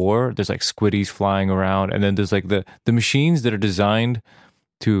big war, there's like squiddies flying around, and then there's like the machines that are designed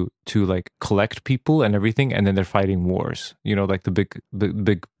to like collect people and everything, and then they're fighting wars. Like the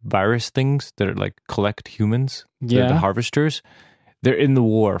big virus things that are like collect humans. Yeah, the harvesters. They're in the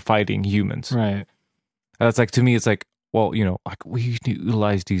war fighting humans. Right. And that's like, to me, it's like, well, like we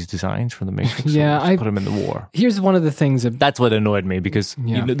utilize these designs from the Matrix. Yeah, so put them in the war. Here's one of the things that's what annoyed me, because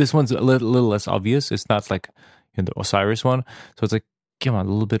this one's a little less obvious. It's not like the Osiris one, so it's like, come on, a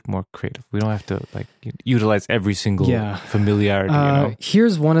little bit more creative. We don't have to like utilize every single familiarity.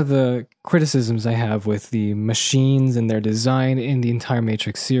 Here's one of the criticisms I have with the machines and their design in the entire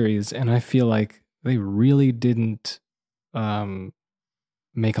Matrix series, and I feel like they really didn't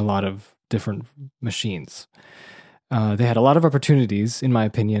make a lot of different machines. They had a lot of opportunities, in my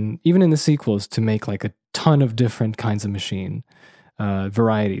opinion, even in the sequels, to make like a ton of different kinds of machine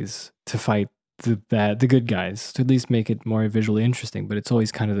varieties to fight the good guys, to at least make it more visually interesting. But it's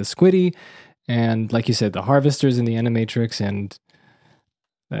always kind of the squiddy, and like you said, the harvesters in the Animatrix, and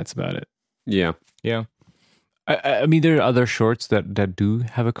that's about it. Yeah. I mean, there are other shorts that do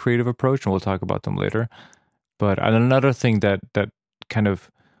have a creative approach, and we'll talk about them later. But another thing that kind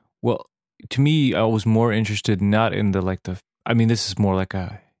of, well, to me, I was more interested not in this is more like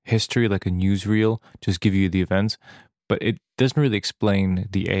a history, like a newsreel, just give you the events, but it doesn't really explain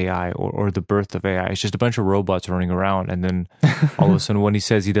the AI or the birth of AI. It's just a bunch of robots running around, and then all of a sudden, when he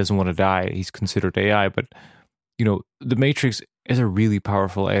says he doesn't want to die, he's considered AI. But the Matrix is a really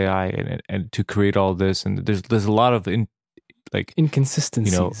powerful AI, and to create all this, and there's a lot of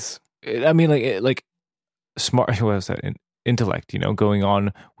inconsistencies. I mean, like smart. What was that? Intellect, going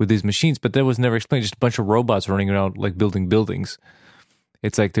on with these machines, but that was never explained. Just a bunch of robots running around like building buildings.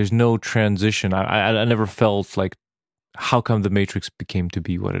 It's like there's no transition. I never felt like, how come the Matrix became to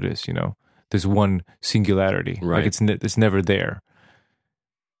be what it is? There's one singularity, right? Like it's never there.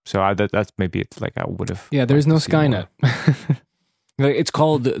 So that's maybe it's like I would have. Yeah, there's no Skynet. Like it's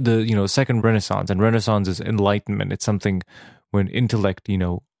called the second Renaissance, and Renaissance is enlightenment. It's something when intellect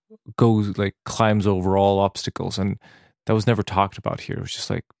goes like climbs over all obstacles, and that was never talked about here. It was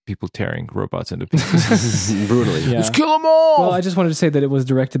just like people tearing robots into pieces. Brutally. Yeah. Let's kill them all! Well, I just wanted to say that it was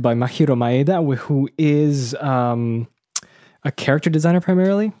directed by Mahiro Maeda, who is a character designer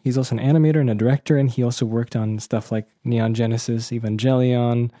primarily. He's also an animator and a director, and he also worked on stuff like Neon Genesis,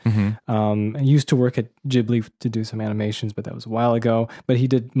 Evangelion. And used to work at Ghibli to do some animations, but that was a while ago. But he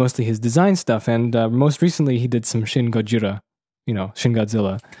did mostly his design stuff, and most recently he did some Shin Gojira, Shin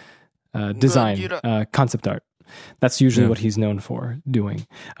Godzilla design, concept art. That's usually what he's known for doing.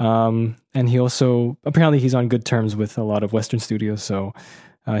 And he also, apparently he's on good terms with a lot of Western studios, so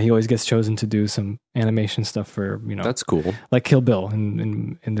he always gets chosen to do some animation stuff for, That's cool. Like Kill Bill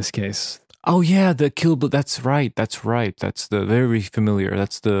in this case. Oh yeah, the Kill Bill, that's right. That's the very familiar.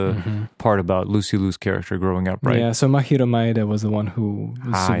 That's the part about Lucy Liu's character growing up, right? Yeah, so Mahiro Maeda was the one who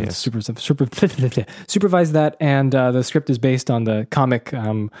supervised that, and the script is based on the comic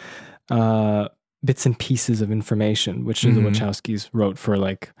bits and pieces of information, which the Wachowskis wrote for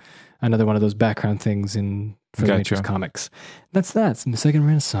like another one of those background things for the Matrix comics. That's in the second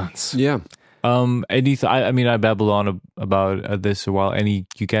Renaissance. Yeah. I babbled on about this a while. You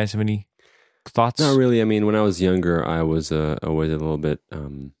guys have any thoughts? Not really. I mean, when I was younger, I was always a little bit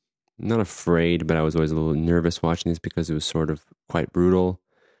not afraid, but I was always a little nervous watching this because it was sort of quite brutal.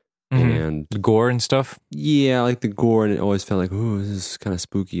 And the gore and stuff. Yeah, like the gore, and it always felt like, oh, this is kind of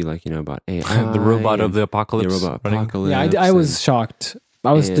spooky, like, about AI. The robot of the apocalypse. The robot apocalypse. Yeah, I was shocked.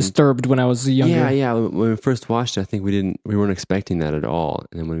 I was disturbed when I was younger. Yeah. When we first watched it, I think we weren't expecting that at all.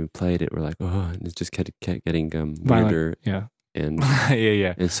 And then when we played it, we're like, oh, and it just kept getting weirder. Yeah. And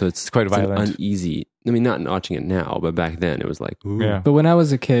yeah. And so it's quite violent. Uneasy. I mean, not watching it now, but back then it was like, ooh. Yeah. But when I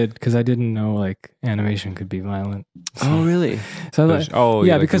was a kid, because I didn't know like animation could be violent. Oh, really? So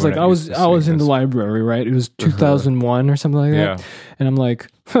yeah, because like I was in the library, right? It was 2001 or something like that, and I'm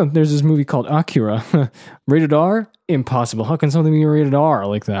like, there's this movie called Akira, rated R. Impossible. How can something be rated R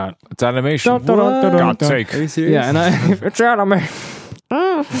like that? It's animation. God's sake. Are you serious? Yeah, and it's anime.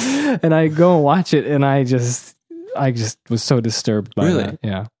 And I go and watch it, and I just was so disturbed by that.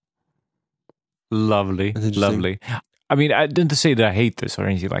 Yeah. Lovely. I mean, I didn't say that I hate this or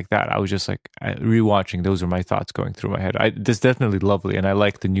anything like that. I was just like rewatching. Those are my thoughts going through my head. This is definitely lovely, and I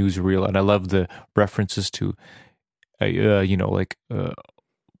like the newsreel, and I love the references to,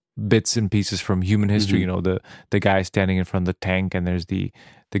 bits and pieces from human history. Mm-hmm. The guy standing in front of the tank, and there's the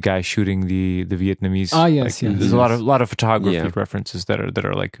guy shooting the Vietnamese. Ah, yes, yes. There's a lot of photography references that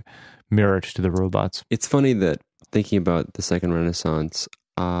are like mirrored to the robots. It's funny that thinking about the Second Renaissance,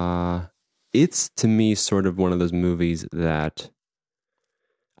 it's to me sort of one of those movies that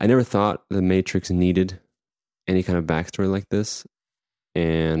I never thought The Matrix needed any kind of backstory like this.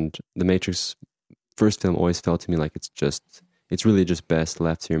 And The Matrix first film always felt to me like it's really just best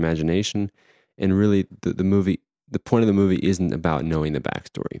left to your imagination. And really the point of the movie isn't about knowing the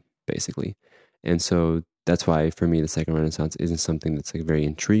backstory, basically. And so that's why for me the Second Renaissance isn't something that's like very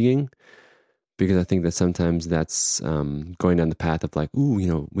intriguing. Because I think that sometimes that's going down the path of like,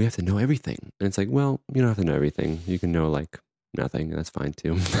 ooh, we have to know everything. And it's like, well, you don't have to know everything. You can know like nothing. And that's fine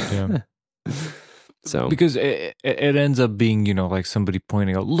too. Yeah. So because it ends up being, like somebody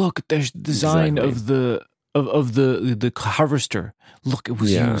pointing out, look, there's design of the harvester. Look, it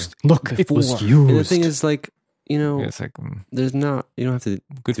was used. Look, it was used. And the thing is like, it's like there's not, you don't have to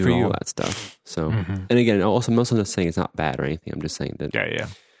good do for you. all that stuff. So, and again, I'm also not saying it's not bad or anything. I'm just saying that. Yeah.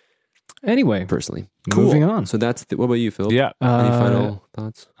 Anyway, personally, moving on. So what about you, Phil? Yeah. Any final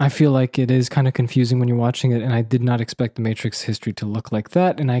thoughts? I feel like it is kind of confusing when you're watching it, and I did not expect the Matrix history to look like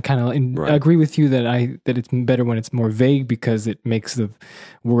that. And I kind of agree with you that it's better when it's more vague because it makes the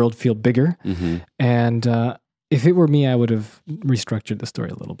world feel bigger. Mm-hmm. And if it were me, I would have restructured the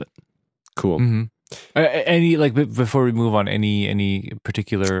story a little bit. Cool. Mm-hmm. Any before we move on, any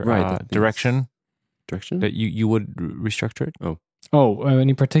particular direction that you would restructure it?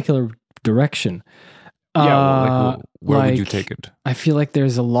 Any particular direction? Where would you take it? I feel like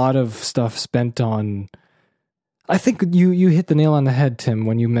there's a lot of stuff spent on. I think you hit the nail on the head, Tim,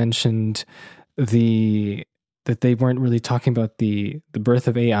 when you mentioned that they weren't really talking about the birth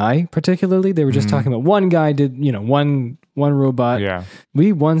of AI particularly. They were just talking about one guy did one robot. Yeah,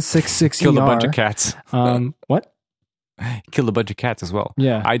 we 166 killed a bunch of cats. What? Killed a bunch of cats as well.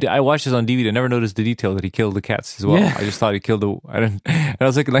 Yeah, I watched this on DVD. I never noticed the detail that he killed the cats as well. Yeah. I just thought he killed and I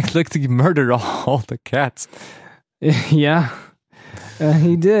was like he murdered all the cats. Yeah,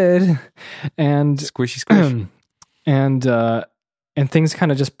 he did, and squishy squish, and things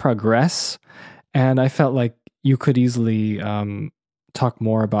kind of just progress. And I felt like you could easily talk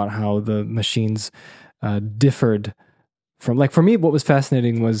more about how the machines differed from, like, for me, what was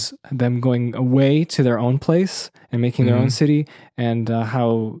fascinating was them going away to their own place and making their own city, and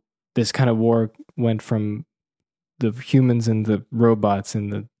how this kind of war went from the humans and the robots in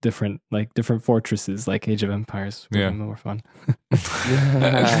the different fortresses, like Age of Empires. More fun.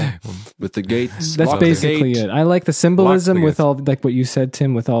 With the gates. That's basically it. I like the symbolism with all, like what you said,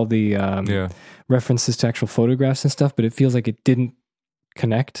 Tim, with all the references to actual photographs and stuff, but it feels like it didn't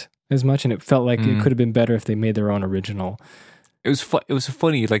connect as much, and it felt like it could have been better if they made their own original. It was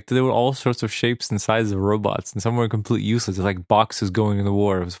funny. Like, there were all sorts of shapes and sizes of robots, and some were completely useless, like boxes going in the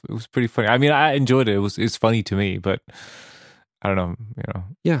war. It was pretty funny. I mean, I enjoyed it. It's funny to me, but I don't know.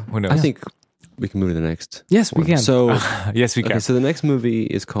 Yeah, who knows? I think we can move to the next. Yes, we can. So yes, we can. Okay, so the next movie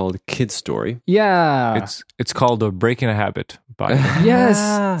is called Kid Story. Yeah, it's called Breaking a Habit. By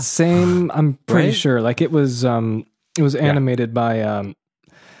yes, same. I'm pretty sure. Like, it was animated by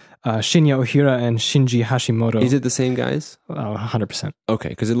Shinya Ohira and Shinji Hashimoto. Is it the same guys? 100%. Okay,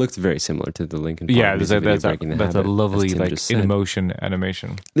 because it looks very similar to the Linkin Park. Yeah, that's a lovely in motion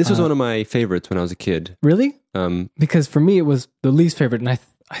animation. This was one of my favorites when I was a kid. Really? Because for me it was the least favorite, and I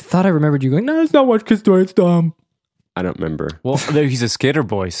thought I remembered you going, "No, it's not Watch Kid Story. It's dumb." I don't remember. Well, he's a skater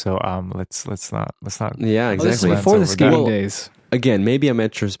boy, so let's not. Yeah, exactly. This is before the skating days. Again, maybe I'm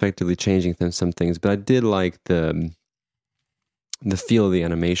retrospectively changing some things, but I did like the feel of the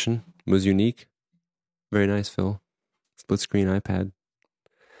animation was unique. Very nice, Phil. Split screen iPad.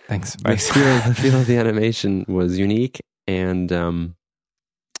 Thanks. The feel of the animation was unique, and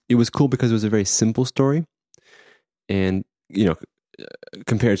it was cool because it was a very simple story, and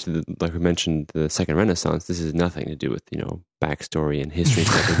compared to like we mentioned, the Second Renaissance, this has nothing to do with backstory and history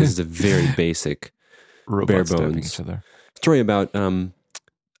and stuff. Like, this is a very basic, bare bones story about.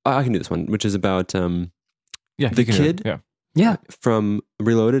 I can do this one, which is about the kid, from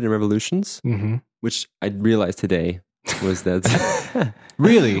Reloaded and Revolutions, which I realized today was that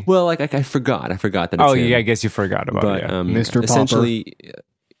really well, like I forgot that. It's him. Yeah, I guess you forgot about but, it. Mr. Popper. Essentially,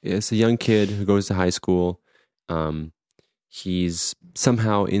 it's a young kid who goes to high school. He's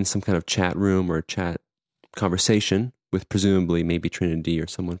somehow in some kind of chat room or chat conversation with presumably maybe Trinity or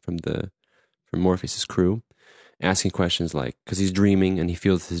someone from Morpheus's crew, asking questions like, because he's dreaming and he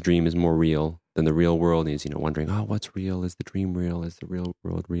feels his dream is more real than the real world. And he's wondering, what's real? Is the dream real? Is the real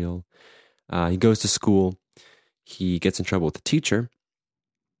world real? He goes to school. He gets in trouble with the teacher.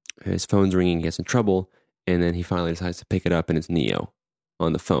 His phone's ringing. He gets in trouble, and then he finally decides to pick it up, and it's Neo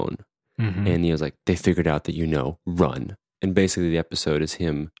on the phone. And Neo's like, "They figured out that run." And basically the episode is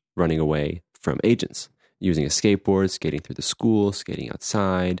him running away from agents, using a skateboard, skating through the school, skating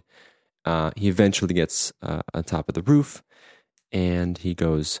outside. He eventually gets on top of the roof, and he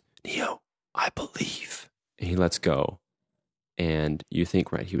goes, "Neo, I believe." And he lets go. And you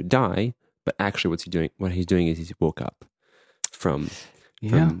think, right, he would die, but actually what he's doing is he woke up from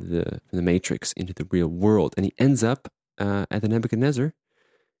the Matrix into the real world. And he ends up at the Nebuchadnezzar.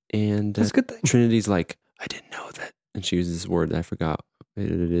 And that's a good thing. Trinity's like, "I didn't know that." And she uses this word that I forgot what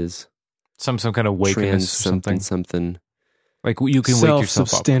it is. Some kind of wakeness, something. Like you can wake yourself up.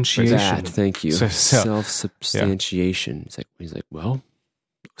 Self-substantiation. That, thank you. Self-substantiation. Yeah. He's like, well,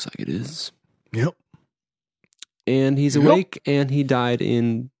 looks like it is. Yep. And he's awake, and he died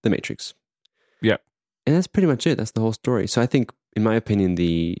in the Matrix. Yeah. And that's pretty much it. That's the whole story. So I think, in my opinion,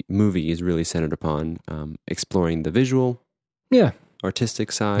 the movie is really centered upon exploring the visual,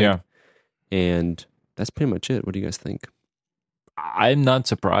 artistic side. And that's pretty much it. What do you guys think? I'm not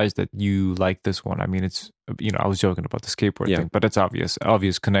surprised that you like this one. I mean, it's, I was joking about the skateboard thing, but it's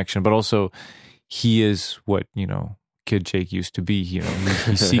obvious connection. But also, he is what, Kid Jake used to be.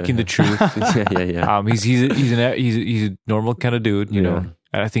 He's seeking the truth. He's a normal kind of dude, know.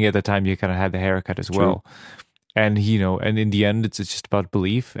 And I think at the time you kind of had the haircut as well. And and in the end, it's just about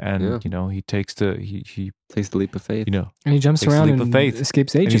belief. And he takes the leap of faith. And he jumps around and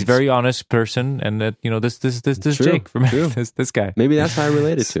escapes agents. And he's a very honest person. And that this Jake from this guy. Maybe that's how I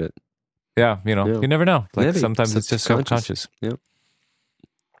related to it. Yeah, you never know. Like sometimes it's just subconscious. Yeah.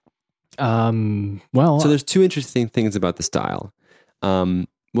 So there's two interesting things about the style.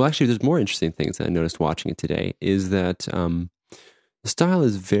 Well, actually, there's more interesting things that I noticed watching it today. Is that the style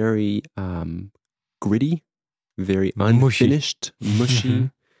is very gritty, very unfinished, mushy,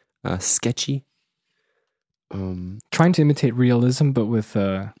 sketchy. Trying to imitate realism, but with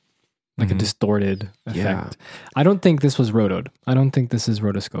a distorted effect. Yeah. I don't think this was rotoed. I don't think this is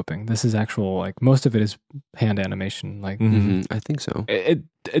rotoscoping. This is actual, most of it is hand animation. I think so. It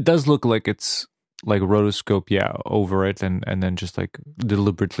does look like it's like rotoscope, over it, and then just like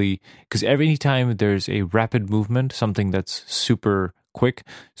deliberately, because every time there's a rapid movement, something that's super quick.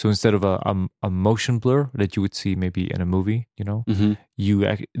 So instead of a motion blur that you would see maybe in a movie,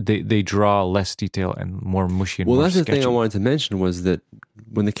 they draw less detail and more mushy. And well, more that's sketchy. The thing I wanted to mention was that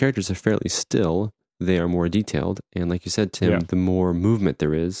when the characters are fairly still, they are more detailed. And like you said, Tim, the more movement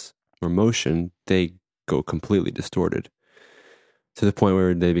there is, or motion, they go completely distorted to the point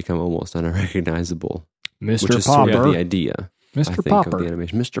where they become almost unrecognizable. Mr. Which is Popper. sort of the idea, Mr. Popper. of the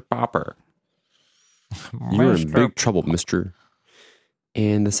animation. Mr. Popper. You're in big trouble, mister.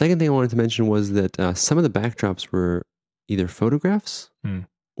 And the second thing I wanted to mention was that some of the backdrops were either photographs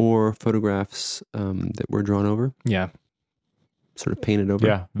or photographs that were drawn over. Yeah. Sort of painted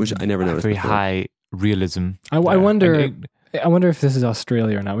over, which I never noticed very before. High realism. I wonder if this is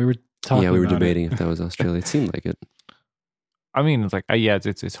Australia or not. We were talking about we were debating if that was Australia. It seemed like it. I mean, it's like,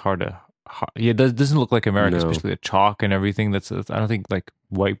 it's hard to... it doesn't look like America, especially the chalk and everything. I don't think like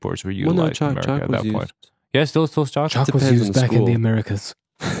whiteboards were utilized in America at that point. Yeah, still chalk. Chalk was used back in the Americas.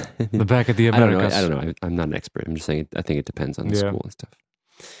 The back of the Americas. I don't know. I'm not an expert. I'm just saying, I think it depends on the school and stuff.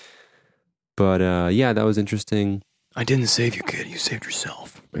 But that was interesting. I didn't save you, kid. You saved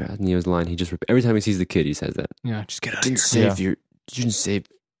yourself. Yeah, Neo's line, he just every time he sees the kid, he says that. Yeah, just get out of here. You didn't save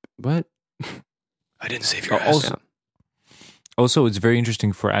what? I didn't save your ass. Also, it's very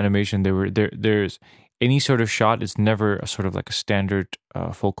interesting for animation. There's any sort of shot is never a sort of like a standard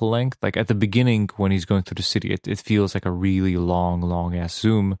focal length. Like at the beginning when he's going through the city, it feels like a really long ass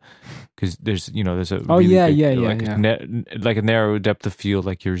zoom because there's a like a narrow depth of field,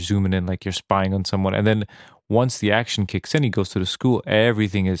 like you're zooming in, like you're spying on someone. And then once the action kicks in, he goes to the school.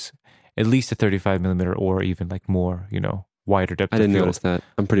 Everything is at least a 35 millimeter or even like more, wider depth. I didn't notice that.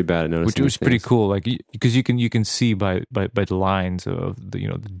 I'm pretty bad at noticing. Which was pretty cool, like because you can see by the lines of the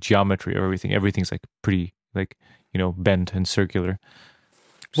the geometry of everything. Everything's like pretty like bent and circular.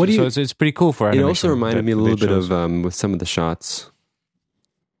 So it's pretty cool for animation. It also reminded me a little bit of with some of the shots.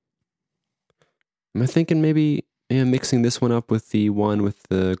 Am I thinking maybe mixing this one up with the one with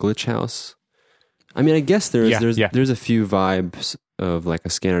the glitch house? I mean, I guess there's a few vibes of like a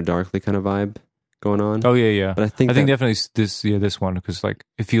Scanner Darkly kind of vibe going on. Oh yeah. But I think definitely this one because like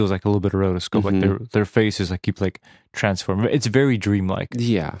it feels like a little bit of rotoscope. Mm-hmm. Like their faces like keep like transforming. It's very dreamlike.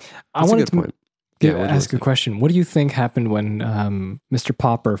 Yeah, I wanted to ask a question. What do you think happened when Mr.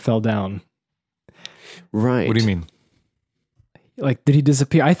 Popper fell down? Right. What do you mean? Like, did he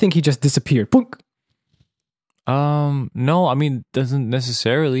disappear? I think he just disappeared. Boink. No. I mean, doesn't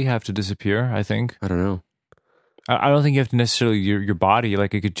necessarily have to disappear. I think. I don't know. I don't think you have to necessarily your body.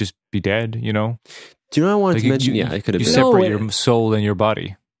 Like it could just be dead. Do you know what I wanted to mention? It could have been. You separate your soul and your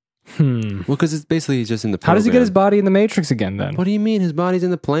body. Well, because it's basically just in the program. How does he get his body in the Matrix again then? What do you mean? His body's in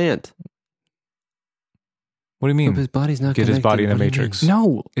the plant. What do you mean? His body's not get connected. his body in the Matrix.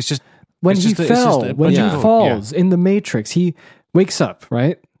 No, it's just when he falls in the Matrix, he wakes up,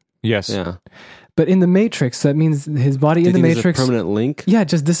 right? Yes. Yeah. But in the Matrix, that means his body in the Matrix. A permanent link. Yeah, it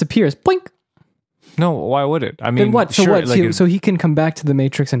just disappears. Boink. No, why would it? I mean, then what? So sure, what? Like so he can come back to the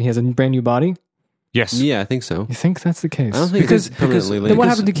Matrix and he has a brand new body? Yes. Yeah, I think so. You think that's the case? I don't think it's permanently linked. Then what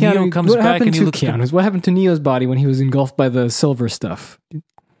happened to Keanu? Neo comes back and he looks What happened to Neo's body when he was engulfed by the silver stuff?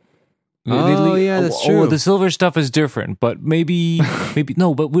 Yeah, that's true. Oh, the silver stuff is different, but maybe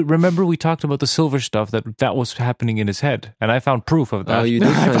no. But remember, we talked about the silver stuff that was happening in his head, and I found proof of that. Oh, you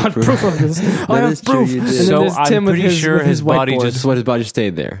did find proof of this. I have proof. So I'm pretty sure his body just his body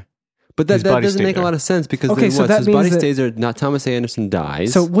stayed there. But that doesn't make a lot of sense because his body stays there. Not Thomas Anderson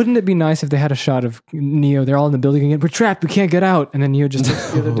dies. So wouldn't it be nice if they had a shot of Neo? They're all in the building again. We're trapped. We can't get out. And then Neo just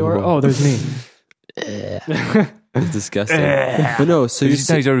through the door. Oh, there's me. It's disgusting. But no, so you're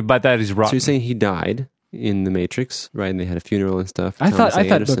saying he died in the Matrix, right? And they had a funeral and stuff. I thought.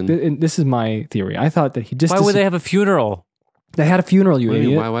 Look, this is my theory. I thought that he just. Why would they have a funeral? They had a funeral. You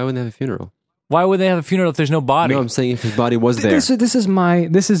idiot. Why wouldn't they have a funeral? Why would they have a funeral if there's no body? No, I'm saying if his body was there. This is my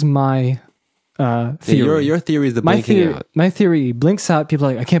theory. Your theory is the blinking out. My theory blinks out. People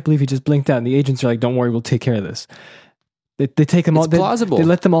are like, I can't believe he just blinked out. And the agents are like, don't worry, we'll take care of this. They take them all. It's plausible. They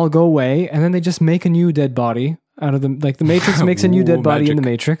let them all go away, and then they just make a new dead body out of them. Like the Matrix makes a new dead body in the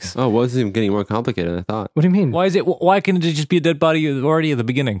Matrix. Oh, well, it's even getting more complicated than I thought. What do you mean? Why can't it just be a dead body already at the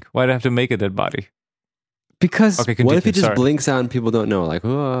beginning? Why'd I have to make a dead body? Because what if he just blinks out and people don't know? Like,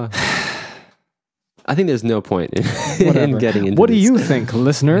 I think there's no point in getting into What do you think,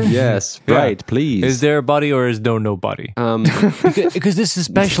 listener? Yes, right, please. Is there a body or is there no body? Because this is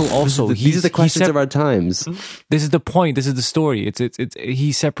special also. These are the questions of our times. This is the point. This is the story. It's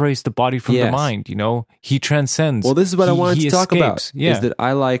he separates the body from the mind, He transcends. Well, this is what I wanted to talk about. Yeah. Is that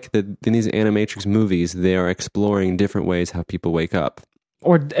I like that in these Animatrix movies, they are exploring different ways how people wake up.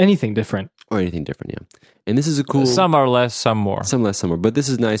 Or anything different. Yeah. And this is a cool... Some are less, some more. Some less, some more. But this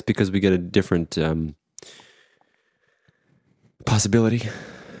is nice because we get a different possibility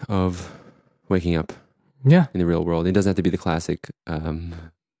of waking up in the real world. It doesn't have to be the classic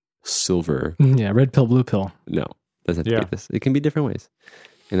silver... Yeah, red pill, blue pill. No, it doesn't have to be this. It can be different ways.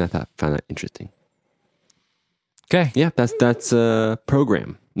 And I found that interesting. Okay. Yeah, that's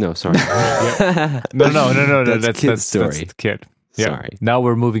program. No, sorry. No. That's Kid's story. That's the kid. Yeah. Sorry. Now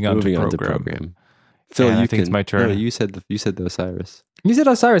we're moving on to program. Phil, I think it's my turn. No, you said the Osiris. You said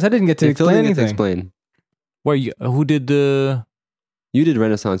Osiris. I didn't get to explain anything. Explain. Who did the... You did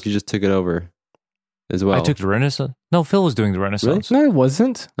Renaissance. You just took it over as well. I took the Renaissance? No, Phil was doing the Renaissance. Really? No, I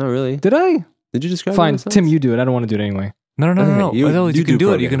wasn't. Oh, really? Did I? Did you describe Fine, Renaissance? Tim, you do it. I don't want to do it anyway. No. You can do it.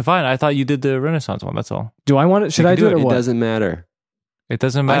 program. You can find it. I thought you did the Renaissance one. That's all. Do I want it? Should I do it or what? It doesn't matter. It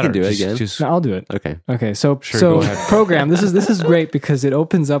doesn't matter. I can do it again. No, I'll do it. Okay. So go ahead. Program. This is great because it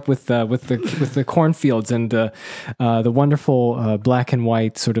opens up with the cornfields and the wonderful black and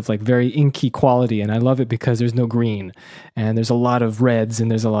white sort of like very inky quality, and I love it because there's no green, and there's a lot of reds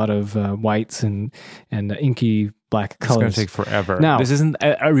and there's a lot of whites and inky black colors. It's going to take forever. Now, this isn't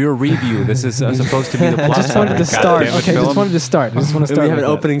your review. This is supposed to be the plot. I just wanted to start. Okay, I just wanted to start. I just want to start. We have an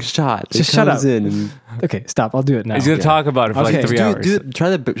opening shot. Just shut up. Okay, stop. I'll do it now. He's going to talk about it for like 3 hours. Try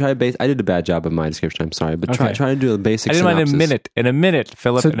the base. I did a bad job of my description. I'm sorry, but try to do a basic. I didn't synopsis. mind in a minute,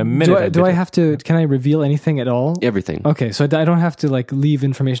 Philip. So In a minute. do I have to? Can I reveal anything at all? Everything. Okay, so I don't have to like leave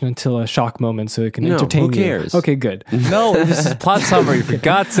information until a shock moment, so it can entertain who cares? you. Okay, good. No, this is plot summary. For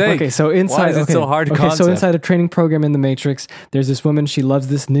God's sake. Okay, so inside. Why is it so hard to concept? So inside a training program in the Matrix, there's this woman. She loves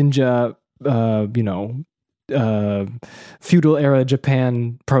this ninja. Feudal era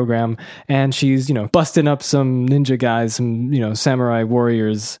Japan program, and she's busting up some ninja guys, some samurai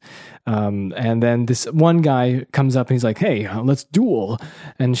warriors, and then this one guy comes up and he's like, "Hey, let's duel."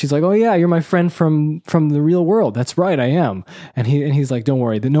 And she's like, "Oh yeah, you're my friend from the real world." "That's right, I am." And he's like, "Don't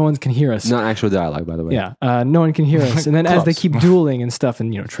worry, that no one can hear us." Not actual dialogue, by the way. Yeah, no one can hear us. And then as they keep dueling and stuff,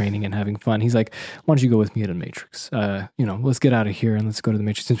 and training and having fun, he's like, "Why don't you go with me to the Matrix? Let's get out of here and let's go to the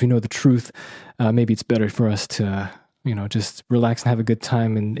Matrix. Since we know the truth, maybe it's better for us to just relax and have a good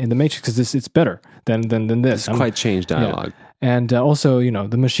time in the Matrix, because it's better than this." It's quite changed dialogue. Yeah. And also,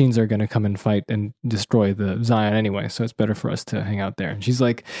 the machines are going to come and fight and destroy the Zion anyway, so it's better for us to hang out there. And she's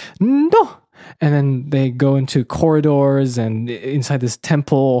like, "No." And then they go into corridors and inside this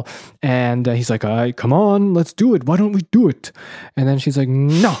temple, and he's like, "All right, come on, let's do it. Why don't we do it?" And then she's like,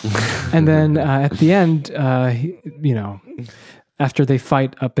 "No." And then at the end, after they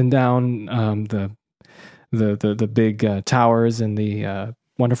fight up and down the big towers and the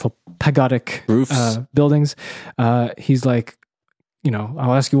wonderful pagodic roofs buildings, he's like,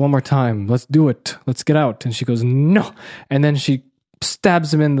 "I'll ask you one more time. Let's do it. Let's get out." And she goes, "No." And then she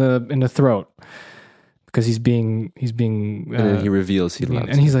stabs him in the throat because he's being and then he reveals he loves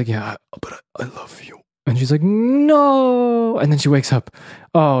and he's like, "Yeah, but I love you." And she's like, "No." And then she wakes up.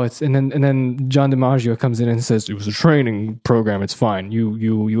 And then John DiMaggio comes in and says, "It was a training program. It's fine. You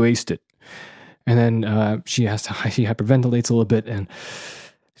aced it." And then she hyperventilates a little bit and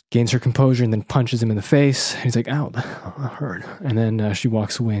gains her composure, and then punches him in the face. He's like, "Ow, that hurt." And then she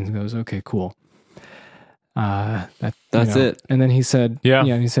walks away and goes, "Okay, cool." That's it. And then he said, Yeah.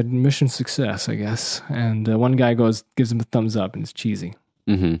 He said, "Mission success, I guess." And one guy gives him a thumbs up, and it's cheesy.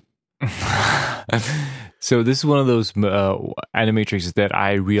 Mm-hmm. So this is one of those Animatrixes that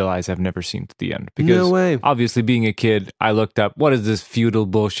I realize I've never seen to the end. Because No way. obviously being a kid, I looked up, what is this feudal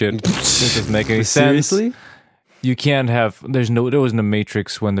bullshit? This doesn't make any sense. Seriously? You can't have, there wasn't a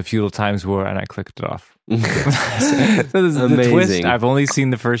Matrix when the feudal times were, and I clicked it off. So this is the twist I've only seen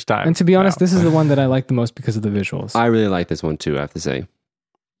the first time. And to be honest, this is the one that I like the most because of the visuals. I really like this one too, I have to say.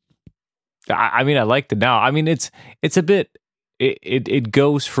 I mean, I liked it now. I mean, it's a bit, it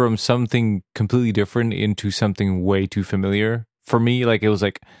goes from something completely different into something way too familiar for me. Like, it was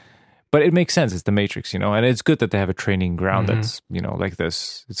like, but it makes sense. It's the Matrix, and it's good that they have a training ground that's, like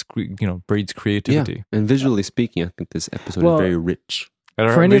this. It's, breeds creativity. Yeah. And visually speaking, I think this episode is very rich.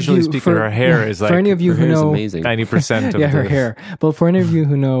 Visually speaking, her hair is like, for any of you who know 90% of her hair. But for any of you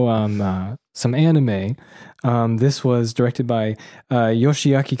who know some anime, this was directed by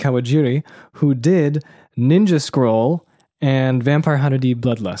Yoshiaki Kawajiri, who did Ninja Scroll and Vampire Hunter D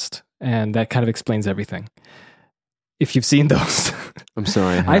Bloodlust, and that kind of explains everything. If you've seen those. I'm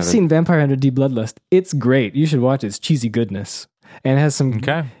sorry. I've seen Vampire Hunter D Bloodlust. It's great. You should watch it. It's cheesy goodness. And it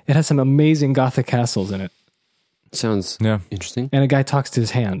has some amazing gothic castles in it. Sounds interesting. And a guy talks to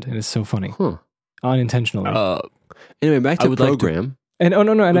his hand, and it's so funny. Unintentionally. Anyway, back to the program. And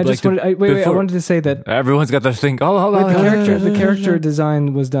I just wanted I wanted to say that everyone's got their thing. The character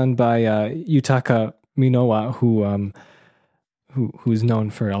design was done by Yutaka Minowa, who is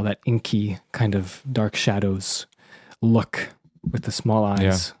known for all that inky kind of dark shadows look with the small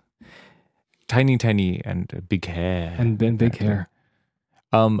eyes. Yeah. Tiny and big hair. And big hair.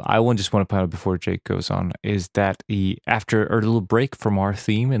 I just want to point out before Jake goes on is that after a little break from our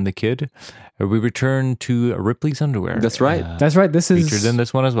theme and the kid, we return to Ripley's underwear. That's right. That's right. This is featured in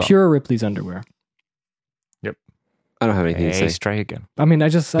this one as well. Pure Ripley's underwear. Yep. I don't have anything to say. Try again. I mean, I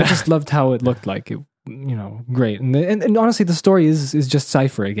just loved how it looked like. It, great. And honestly, the story is just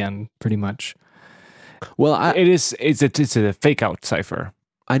Cypher again, pretty much. Well, it's a fake out Cypher.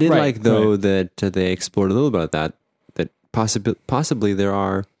 I did like though that they explored a little bit of that possibly there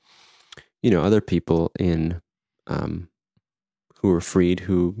are, other people in, who were freed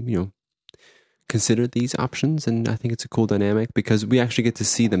who, consider these options. And I think it's a cool dynamic because we actually get to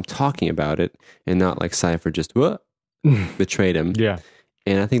see them talking about it and not like Cypher just betrayed him. Yeah.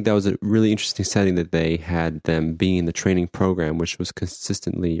 And I think that was a really interesting setting that they had them being in the training program, which was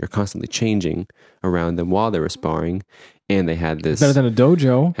constantly changing around them while they were sparring. And they had this better than a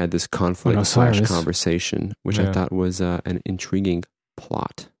dojo. Had this conflict / conversation, which I thought was an intriguing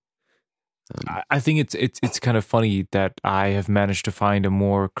plot. I think it's kind of funny that I have managed to find a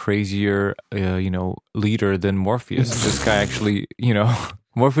more crazier, leader than Morpheus. This guy actually,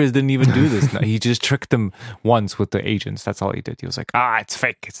 Morpheus didn't even do this. He just tricked them once with the agents. That's all he did. He was like, it's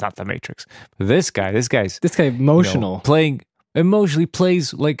fake. It's not the Matrix. But this guy emotional, emotionally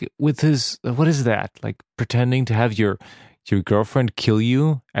plays like with his, what is that? Like pretending to have your girlfriend kill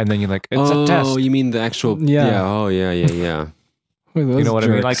you, and then you're like, it's a test. Oh, you mean the actual? Yeah. Oh, yeah. You know what I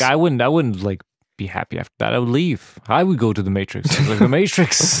mean? Like I wouldn't like be happy after that. I would leave. I would go to the Matrix. Like the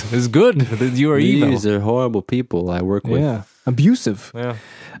Matrix is good. You are evil. These are horrible people I work with. Yeah, abusive. Yeah.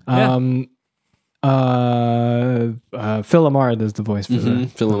 Phil Lamar does the voice for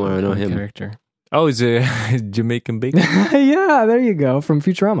Phil Lamar. I know him. Character. Oh, is it Jamaican Bacon? Yeah, there you go, from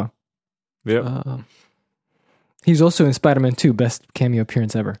Futurama. Yeah. He's also in Spider-Man 2, best cameo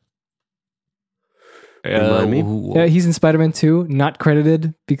appearance ever. Yeah, he's in Spider-Man 2, not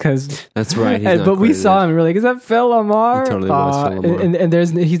credited because that's right. But we saw him and we're like, is that Phil Lamar? He totally was Phil Lamar. And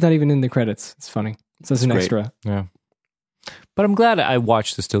he's not even in the credits. It's funny. So it's an extra. Yeah. But I'm glad I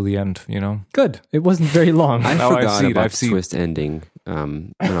watched this till the end, Good. It wasn't very long. I forgot about the twist ending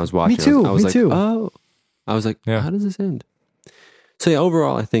when I was watching. Me too. I was me like, too. oh. I was like, how does this end? So yeah,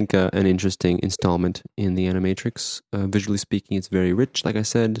 overall, I think an interesting installment in the Animatrix. Visually speaking, it's very rich, like I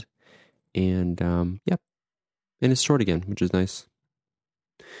said. And and it's short again, which is nice.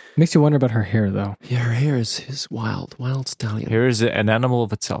 Makes you wonder about her hair, though. Yeah, her hair is wild stallion. Hair is an animal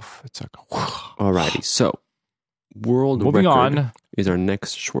of itself. It's like, alrighty. So, World Moving Record on is our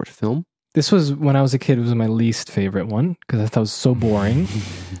next short film. This was, when I was a kid, it was my least favorite one because I thought it was so boring.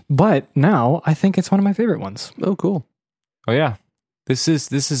 But now I think it's one of my favorite ones. Oh, cool. Oh yeah, this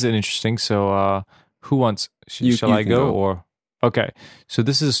is an interesting. So, who wants? Shall I go or? Okay, so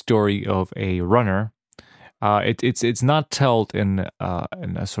this is a story of a runner. It's not told in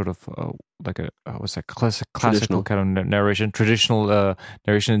a sort of like a what's that classical kind of narration, traditional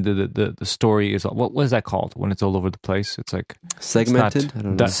narration. The story is what is that called when it's all over the place? It's like segmented. I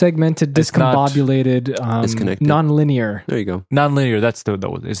don't know. Segmented, discombobulated, disconnected, non-linear. There you go. Non-linear. That's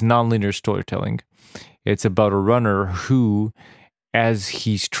it's non-linear storytelling. It's about a runner who, as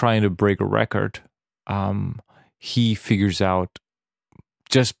he's trying to break a record, he figures out,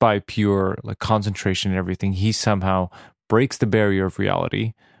 just by pure like concentration and everything, he somehow breaks the barrier of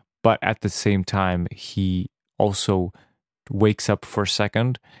reality, but at the same time he also wakes up for a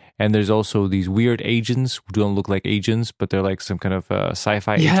second. And there's also these weird agents who don't look like agents, but they're like some kind of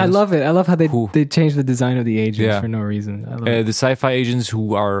sci-fi agents. Yeah, I love it. I love how they changed the design of the agents for no reason. I love the sci-fi agents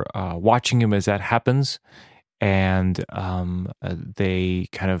who are watching him as that happens. And they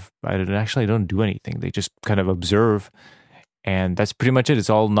kind of, I don't do anything. They just kind of observe. And that's pretty much it.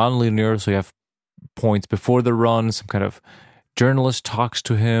 It's all non-linear. So you have points before the run, some kind of journalist talks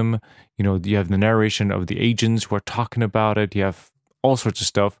to him. You have the narration of the agents who are talking about it. You have all sorts of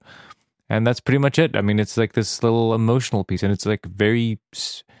stuff. And that's pretty much it. I mean, it's like this little emotional piece. And it's like very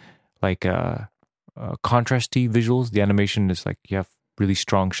like contrasty visuals. The animation is like you have really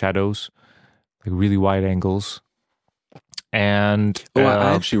strong shadows, like really wide angles. And I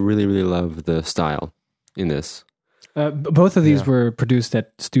actually really, really love the style in this. Both of these were produced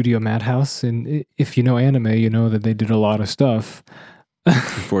at Studio Madhouse, and if you know anime, you know that they did a lot of stuff.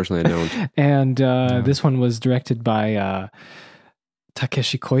 Unfortunately, I don't. And this one was directed by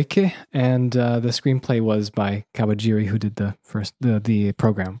Takeshi Koike, and the screenplay was by Kawajiri, who did the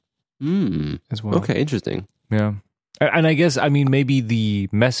program as well. Okay, interesting. Yeah, and I guess maybe the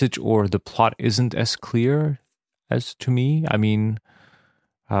message or the plot isn't as clear as to me. I mean.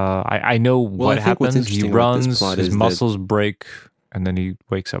 I know what happens. He runs, his muscles break, and then he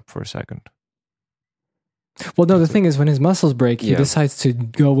wakes up for a second. Well, no, the thing is, when his muscles break, he decides to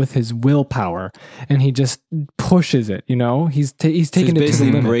go with his willpower, and he just pushes it. He's taking it to the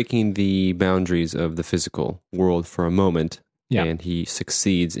limit. Breaking the boundaries of the physical world for a moment. Yeah. And he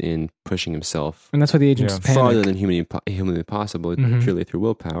succeeds in pushing himself. And that's why the agents panic. Farther than humanly possible, purely through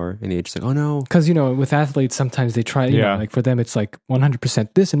willpower. And the agent's like, oh no. Because, with athletes, sometimes they try, like for them, it's like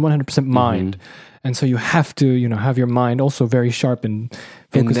 100% this and 100% mind. And so you have to, have your mind also very sharp and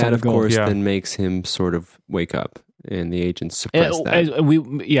focused on the goal. And that, of course, then makes him sort of wake up. And the agents suppress that.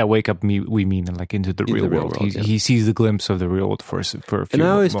 Wake up. We mean like into the real world. He sees the glimpse of the real world for a few moments. And I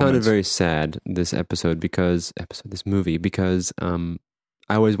always found it very sad, this movie, because I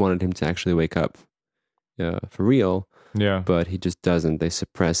always wanted him to actually wake up for real. Yeah, but he just doesn't. They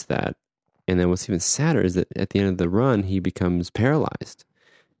suppress that. And then what's even sadder is that at the end of the run, he becomes paralyzed.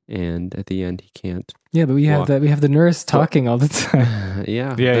 And at the end, he can't. Yeah, but we have the nurse talking all the time.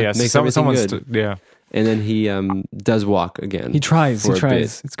 Yeah. Makes everything good. And then he does walk again. He tries.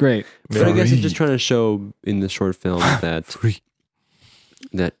 It's great. But I guess he's just trying to show in the short film that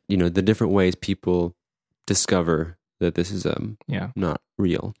the different ways people discover that this is not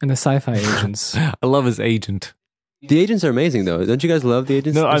real. And the sci-fi agents. I love his agent. The agents are amazing, though. Don't you guys love the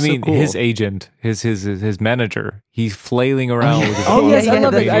agents? No, They're I mean so cool. his agent, his manager. He's flailing around. With his I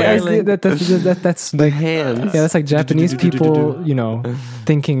love it. That's the hands. Yeah, that's like Japanese people,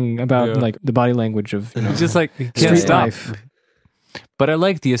 thinking about like the body language of just like street life. But I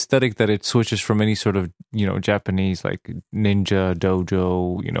like the aesthetic that it switches from any sort of Japanese like ninja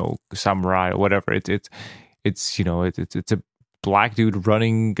dojo, samurai or whatever. It's a black dude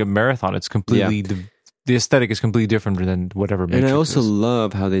running a marathon. It's completely the aesthetic is completely different than whatever Matrix And I also is.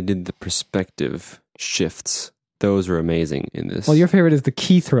 love how they did the perspective shifts. Those are amazing in this. Well, your favorite is the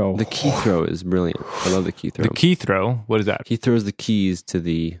key throw. The key throw is brilliant. I love the key throw. The key throw? What is that? He throws the keys to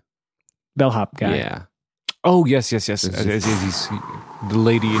the bellhop guy. Yeah. Oh, yes. As the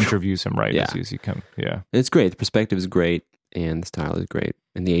lady interviews him, right? Yeah. As he comes. Yeah. And it's great. The perspective is great, and the style is great,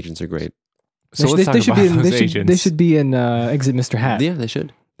 and the agents are great. So let's talk about those agents. They should be in Exit Mr. Hat. Yeah, they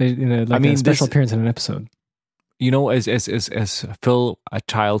should. A special appearance in an episode. As Phil, a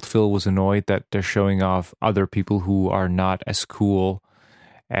child Phil was annoyed that they're showing off other people who are not as cool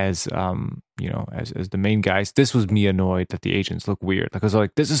as as the main guys. This was me annoyed that the agents look weird. Like I was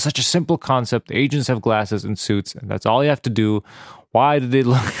like, this is such a simple concept. The agents have glasses and suits, and that's all you have to do. Why did they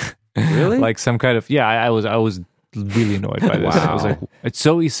look really like some kind of I was really annoyed by this. Wow. I was like, it's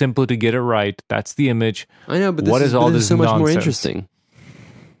so simple to get it right. That's the image. I know, but what is all this so much nonsense? more interesting.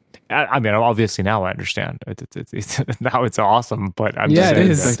 I mean, obviously now I understand. Now it's awesome, but I'm it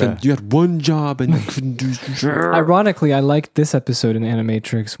just saying is. You had one job and you couldn't do. Ironically, I liked this episode in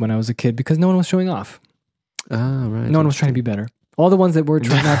Animatrix when I was a kid because no one was showing off. Ah, right. No one was trying to be better. All the ones that were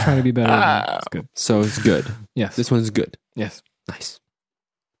not trying to be better, it's good. So it's good. Yes. This one's good. Yes. Nice.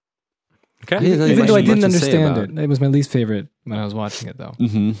 Okay. Even though I didn't understand it, it was my least favorite when I was watching it, though.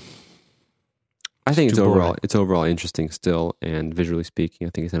 Mm-hmm. I think boring. it's overall interesting still, and visually speaking, I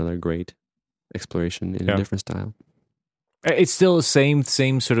think it's another great exploration in a different style. It's still the same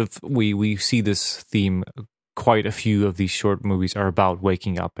sort of. We see this theme. Quite a few of these short movies are about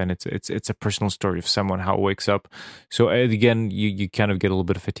waking up, and it's a personal story of someone how it wakes up. So again, you kind of get a little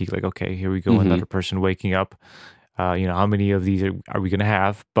bit of fatigue. Like, okay, here we go, another person waking up. How many of these are we going to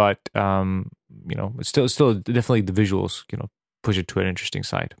have? But it's still definitely the visuals. Push it to an interesting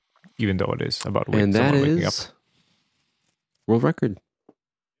side. Even though it is about waking up. World record.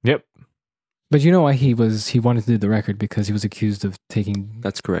 Yep. But you know why he wanted to do the record because he was accused of taking.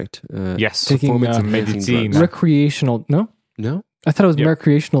 That's correct. Yes. Taking medicine. Recreational. No. I thought it was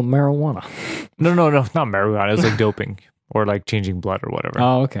recreational marijuana. No, not marijuana. It was like doping or like changing blood or whatever.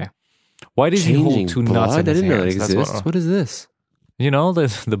 Oh, okay. Why did he hold two nuts in his I didn't know that hands? exists. What is this?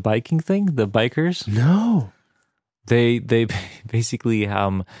 The biking thing, the bikers. No. They basically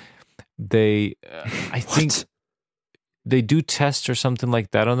I think they do tests or something like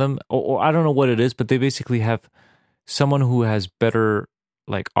that on them, or I don't know what it is, but they basically have someone who has better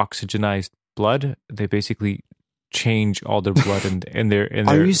like oxygenized blood. They basically change all their blood in their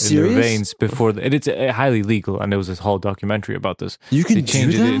veins before, and it's highly legal. And there was this whole documentary about this. You can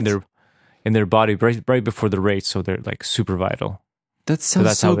change do that? it in their body right before the race, so they're like super vital. That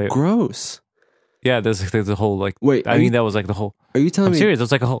sounds so gross. Yeah, there's a whole like. Wait, that was like the whole. Are you telling me? I'm serious. It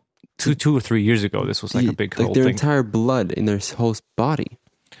was like a whole 2 or 3 years ago. This was like a big whole their thing. entire blood in their whole body.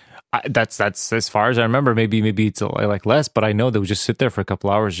 That's as far as I remember. Maybe it's like less, but I know they would just sit there for a couple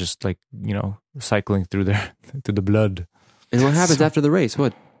hours, just like cycling through the blood. And what happens after the race?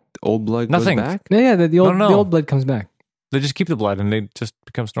 What, the old blood goes back? Yeah, the old blood comes back. They just keep the blood and it just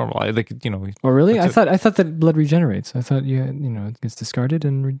becomes normal. Oh, really? I thought that blood regenerates. I thought it gets discarded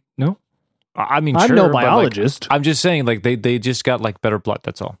and no. I mean, I'm no biologist. I'm just saying, like they just got like better blood.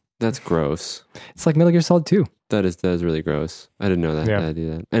 That's all. That's gross. It's like Metal Gear Solid 2. That is really gross. I didn't know that. Yeah. I do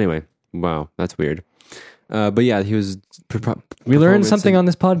that. Anyway, wow, that's weird. But yeah, he was. We learned something on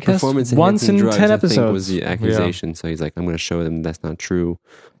this podcast once in drugs, 10 I episodes. think was the accusation. So he's like, I'm going to show them that's not true.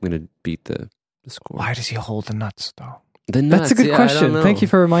 I'm going to beat the score. Why does he hold the nuts though? The nuts. That's a good question. Thank you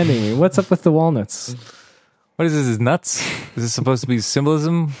for reminding me. What's up with the walnuts? What is this? His nuts? Is this supposed to be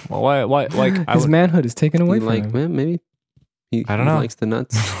symbolism? Why? Like his manhood is taken away from him. Maybe. I don't know. He likes the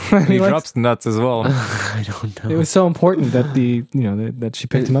nuts. He drops the nuts as well. I don't know. It was so important that that she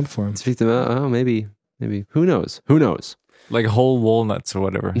picked him up for him. Picked him up. Oh, maybe. Who knows? Like whole walnuts or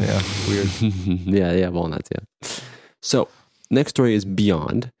whatever. Yeah, weird. yeah, walnuts. Yeah. So next story is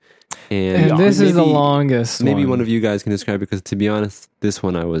Beyond, and this is the longest. Maybe one of you guys can describe it because, to be honest, this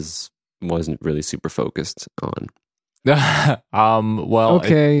one I was wasn't really super focused on. Well,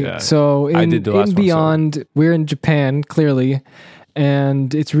 okay. So in Beyond, we're in Japan, clearly,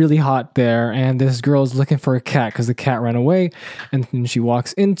 and it's really hot there. And this girl's looking for a cat because the cat ran away. And then she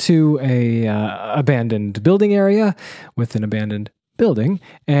walks into a abandoned building area with an abandoned building,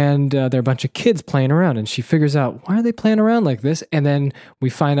 and there are a bunch of kids playing around, and she figures out, why are they playing around like this? And then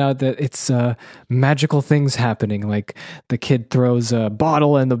we find out that it's magical things happening, like the kid throws a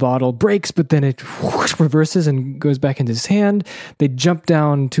bottle and the bottle breaks, but then it reverses and goes back into his hand. They jump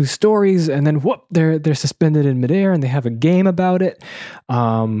down 2 stories, and then whoop, they're suspended in midair, and they have a game about it.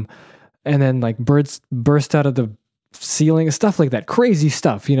 And then like birds burst out of the ceiling, stuff like that, crazy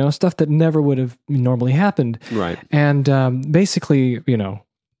stuff, stuff that never would have normally happened. Right. And basically,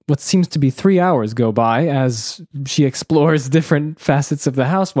 what seems to be 3 hours go by as she explores different facets of the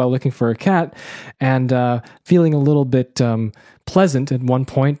house while looking for a cat, and feeling a little bit pleasant at one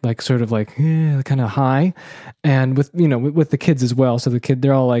point, like sort of like kind of high, and with with the kids as well. So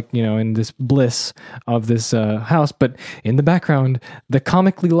they're all like in this bliss of this house, but in the background, the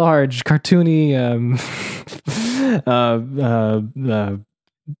comically large, cartoony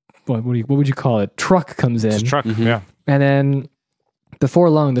what would you call it? Truck comes in. It's a truck, yeah. And then before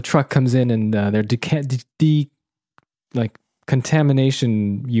long, the truck comes in, and their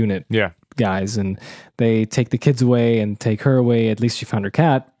contamination unit guys, and they take the kids away and take her away. At least she found her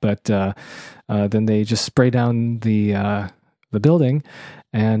cat, but then they just spray down the building,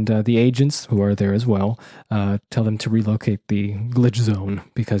 and the agents who are there as well tell them to relocate the glitch zone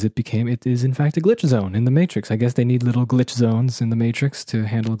because it is in fact a glitch zone in the Matrix. I guess they need little glitch zones in the Matrix to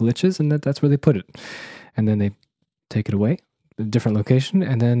handle glitches, and that's where they put it. And then they take it away, a different location,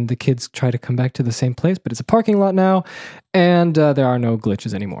 and then the kids try to come back to the same place, but it's a parking lot now, and there are no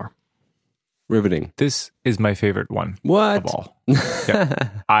glitches anymore. Riveting. This is my favorite one of all. Yeah.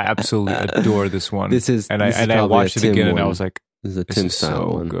 I absolutely adore this one. I watched it again, and I was like, this is a Tim style so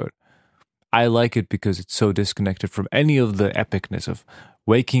one. Good. I like it because it's so disconnected from any of the epicness of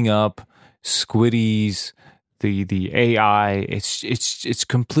waking up, squiddies, the AI. It's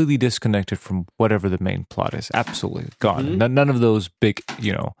completely disconnected from whatever the main plot is. Absolutely gone. Mm-hmm. None of those big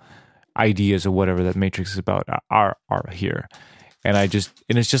ideas or whatever that Matrix is about are here. And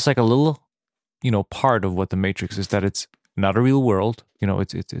it's just like a little part of what the Matrix is, that it's not a real world.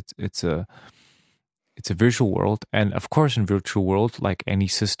 It's a virtual world, and of course, in virtual world, like any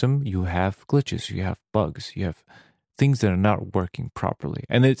system, you have glitches, you have bugs, you have things that are not working properly.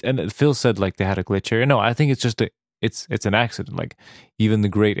 And Phil said like they had a glitch here. No, I think it's just it's an accident. Like even the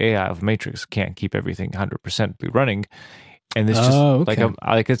great AI of Matrix can't keep everything 100% running, and it's just like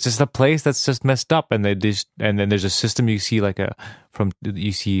it's just a place that's just messed up. And then there's a system you see from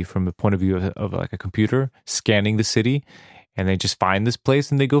the point of view of like a computer scanning the city. And they just find this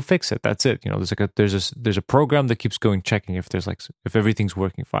place and they go fix it. That's it. There's a program that keeps going checking if everything's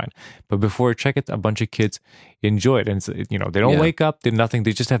working fine. But before I check it, a bunch of kids enjoy it, and they don't wake up, they're nothing.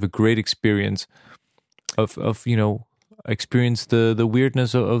 They just have a great experience of experience the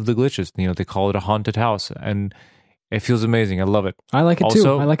weirdness of the glitches. They call it a haunted house, and it feels amazing. I love it. I like it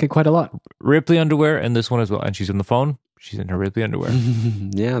too. I like it quite a lot. Ripley underwear in this one as well, and she's on the phone. She's in her Ripley underwear.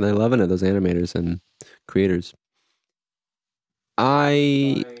 Yeah, they're loving it. Those animators and creators.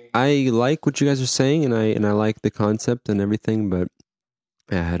 I like what you guys are saying, and I like the concept and everything, but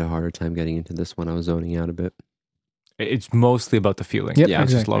I had a harder time getting into this one. I was zoning out a bit. It's mostly about the feeling. Yep, yeah,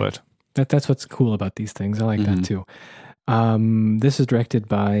 exactly. I just love it. That's what's cool about these things. I like that too. This is directed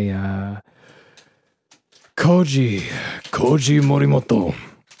by Koji Morimoto,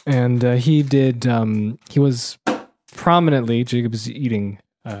 and he was prominently, Jacob's eating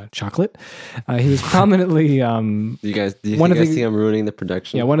chocolate. He was prominently do you guys think I'm ruining the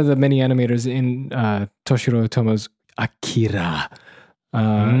production? Yeah, one of the many animators in Toshiro Otomo's Akira.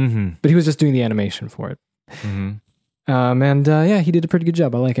 But he was just doing the animation for it. And he did a pretty good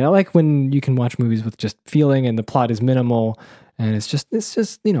job. I like it. I like when you can watch movies with just feeling and the plot is minimal and it's just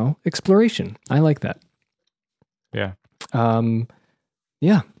exploration. I like that. Yeah.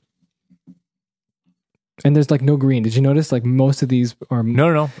 Yeah. And there's like no green. Did you notice like most of these are...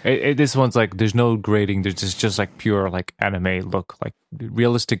 No. This one's like, there's no grading. There's just like pure like anime look, like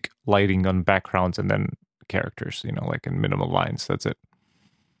realistic lighting on backgrounds and then characters, like in minimal lines. That's it.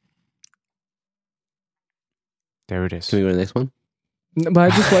 There it is. Can we go to the next one? No,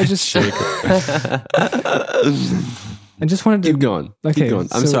 but I just I just wanted to... Keep going. Okay, Keep going.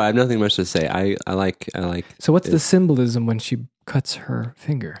 I'm sorry, I have nothing much to say. I like... So what's the symbolism when she cuts her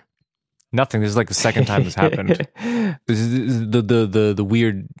finger? Nothing. This is like the second time this happened. This is the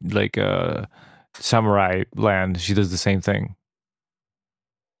weird like samurai land. She does the same thing.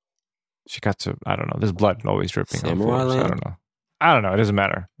 She got to, I don't know, there's blood always dripping. Samurai Land? I don't know. It doesn't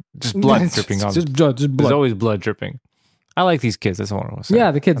matter. Just blood dripping off. Just blood. There's always blood dripping. I like these kids. That's what I want to say.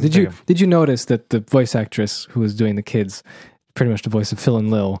 Yeah, the kids. Did you notice that the voice actress who was doing the kids, pretty much the voice of Phil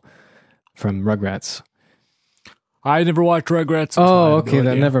and Lil from Rugrats? I never watched Rugrats. Oh, okay,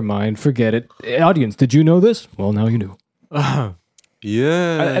 then never mind. Forget it. Audience, did you know this? Well, now you do.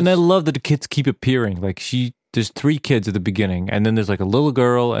 Yeah. And I love that the kids keep appearing. Like there's 3 kids at the beginning, and then there's like a little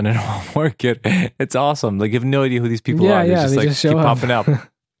girl and then one more kid. It's awesome. Like you have no idea who these people are. Yeah, They just keep show up. popping up.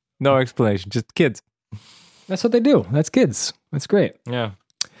 No explanation. Just kids. That's what they do. That's kids. That's great. Yeah.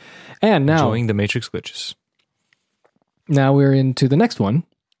 And now, Enjoying the Matrix glitches. Now we're into the next one.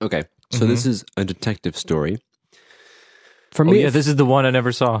 Okay, so this is a detective story. For me, this is the one I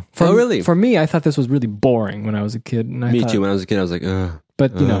never saw. Really? For me, I thought this was really boring when I was a kid. And Me too. When I was a kid, I was like, ugh.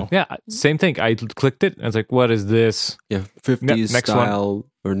 But you know, Yeah, same thing. I clicked it. And I was like, what is this? Yeah, 50s next style,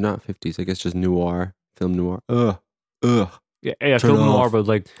 or not 50s, I guess just noir, film noir. Ugh. Yeah, Turn film it noir, off. but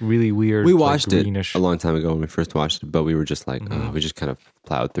like really weird. We like, watched it greenish. a long time ago when we first watched it, but we were just like, we just kind of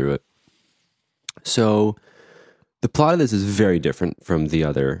plowed through it. So the plot of this is very different from the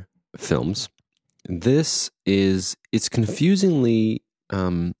other films. It's confusingly,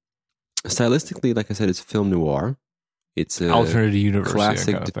 stylistically, like I said, it's film noir. It's a Alternate universe.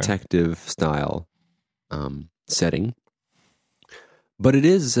 classic kind of thing. detective style setting. But it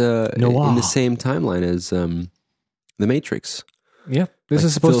is Noir. in the same timeline as The Matrix. yeah, this Like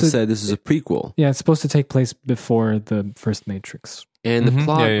is supposed Phil to. said this is a prequel. Yeah, it's supposed to take place before the first Matrix. And the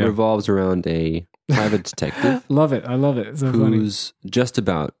plot Yeah. revolves around a private detective Love it. I love it. It's so funny. who's just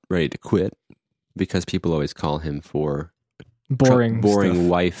about ready to quit because people always call him for Boring stuff.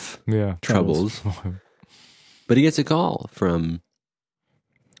 wife Yeah. troubles. But he gets a call from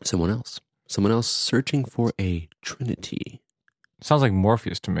someone else searching for a trinity. Sounds like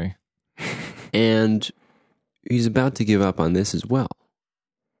Morpheus to me. And he's about to give up on this as well.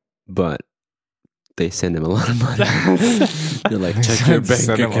 But they send him a lot of money. They're like, check your bank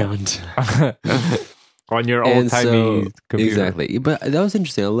Send him account. On your And old-timey computer. exactly. But that was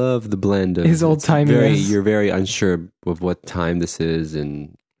interesting. I love the blend of His old-timey. You're very unsure of what time this is,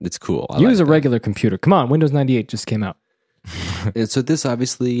 and it's cool. I Use like a regular computer. Come on, Windows 98 just came out. that. And so this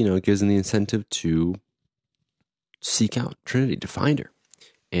obviously, gives him the incentive to seek out Trinity, to find her.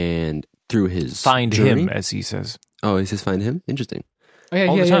 And through his Find journey, him, as he says. Oh, he says find him? Interesting. Oh, yeah,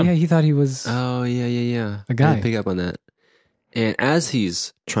 All the yeah, time. yeah. He thought he was. Oh, yeah. A guy. I didn't pick up on that. And as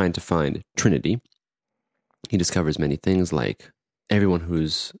he's trying to find Trinity, he discovers many things like everyone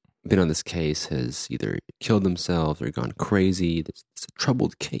who's been on this case has either killed themselves or gone crazy. It's a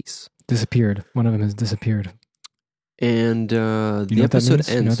troubled case. Disappeared. One of them has disappeared. And You the know what that episode means? ends.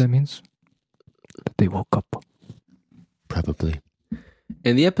 You know what that means? They woke up. Probably.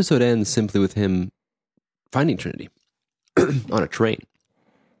 And the episode ends simply with him finding Trinity on a train.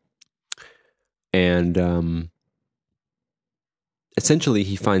 And essentially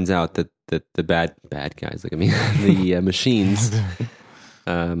he finds out that the bad guys, the machines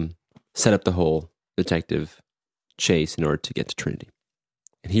set up the whole detective chase in order to get to Trinity.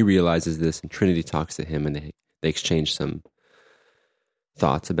 And he realizes this, and Trinity talks to him, and they exchange some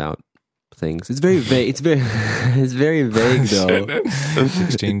thoughts about things. It's very vague. It's very vague though.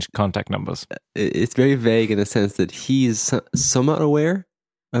 Exchange contact numbers. It's very vague in the sense that he's somewhat aware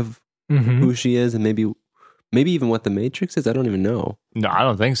of who she is, and maybe even what the Matrix is. I don't even know. No, I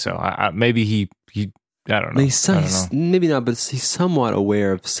don't think so. Maybe he I don't know. I don't know. Maybe not, but he's somewhat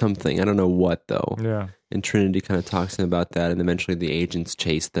aware of something. I don't know what though. Yeah. And Trinity kind of talks to him about that, and eventually the agents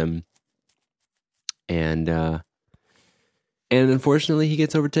chase them, and unfortunately he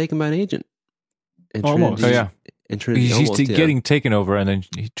gets overtaken by an agent. And Almost. Trinity, Oh, yeah. And Trinity He's almost, getting taken over, and then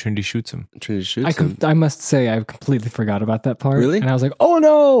Trinity shoots him. Trinity shoots him. I must say, I completely forgot about that part. Really? And I was like, oh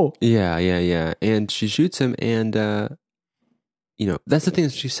no! Yeah. And she shoots him, and that's the thing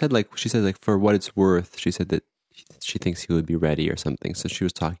that she said. She said, for what it's worth, she said that she thinks he would be ready or something. So she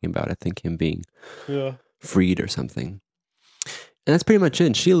was talking about, I think, him being freed or something. And that's pretty much it.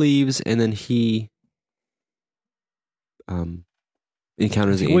 And she leaves, and then he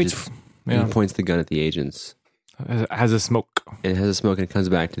encounters the agents. And he points the gun at the agents. Has a smoke. And it has a smoke, and it comes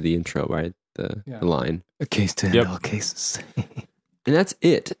back to the intro, right? The line. A case to handle cases. And that's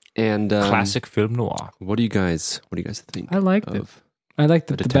it. And Classic film noir. What do you guys think? I liked it. I liked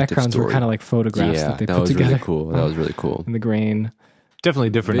that the backgrounds were kind of like photographs that they put together. Really cool. That was really cool. In the grain.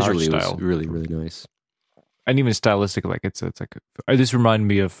 Definitely different Visually, art it style. was really, really nice. And even stylistic, it's like this reminded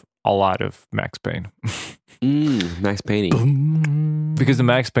me of a lot of Max Payne. Max Payne. Because the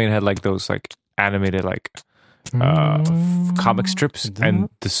Max Payne had like those like animated like comic strips, and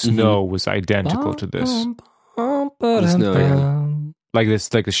the snow was identical to this. The snow, yeah. Like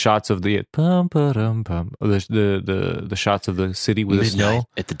this, like the shots of the shots of the city with the snow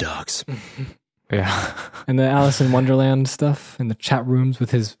at the docks. Yeah, and the Alice in Wonderland stuff in the chat rooms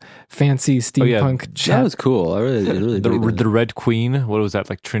with his fancy steampunk chat. That was cool. I really the Red Queen. What was that,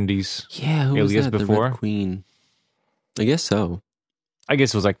 like Trinity's who alias was that? before? The Red Queen. I guess so. I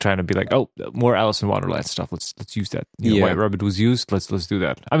guess it was like trying to be like, oh, more Alice in Wonderland stuff. Let's use that. White Rabbit was used. Let's do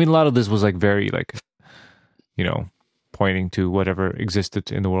that. I mean, a lot of this was like very like, pointing to whatever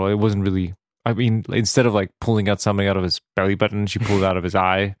existed in the world. It wasn't really. I mean, instead of like pulling out something out of his belly button, she pulled it out of his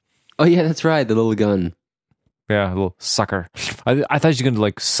eye. Oh yeah, that's right. The little gun. Yeah, a little sucker. I thought she was gonna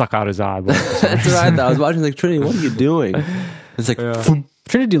like suck out his eye. That's what I thought. I was watching like, Trinity, what are you doing? It's like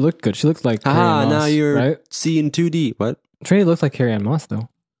Trinity looked good. She looked like Carrie Ann Moss, now you're right? seeing 2D. What? Trinity looked like Carrie Ann Moss though.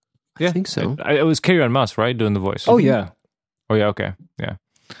 Yeah, I think so. It was Carrie Ann Moss, right, doing the voice. Oh yeah. Oh yeah. Okay. Yeah.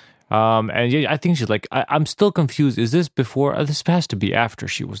 And yeah, I think she's like. I'm still confused. Is this before? This has to be after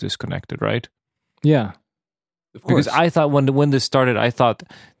she was disconnected, right? Yeah. Of course. Because I thought when this started, I thought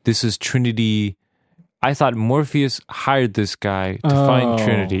this is Trinity. I thought Morpheus hired this guy to find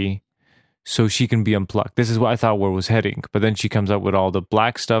Trinity so she can be unplugged. This is what I thought where it was heading. But then she comes up with all the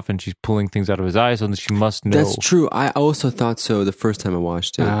black stuff and she's pulling things out of his eyes, so she must know. That's true. I also thought so the first time I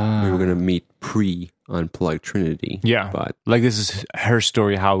watched it. We were going to meet pre-unplugged Trinity. Yeah. But like this is her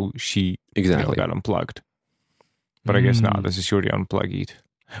story, how she exactly got unplugged. But I guess not. This is already unplugged it.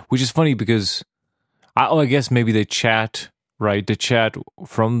 Which is funny because I guess maybe they chat, right? They chat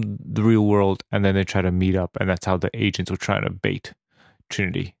from the real world and then they try to meet up, and that's how the agents were trying to bait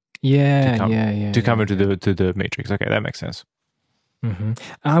Trinity. Yeah, to come into the Matrix. Okay, that makes sense. Mm-hmm.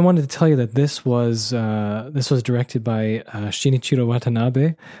 I wanted to tell you that this was directed by Shinichiro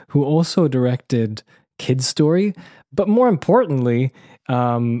Watanabe, who also directed Kid Story, but more importantly,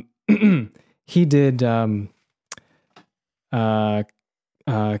 he did Cowboy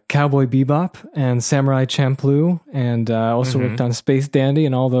Bebop and Samurai Champloo, and also worked on Space Dandy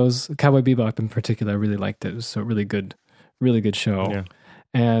and all those. Cowboy Bebop in particular, I really liked it. It was a really good show. Yeah.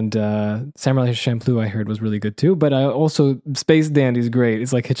 And Samurai Champloo, I heard, was really good too. But also Space Dandy is great.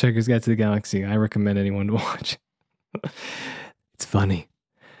 It's like Hitchhiker's Guide to the Galaxy. I recommend anyone to watch. It's funny.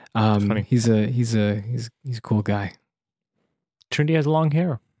 He's a cool guy. Trinity has long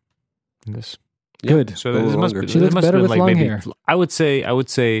hair in this. Good. So this must be, she looks better with like long hair. I would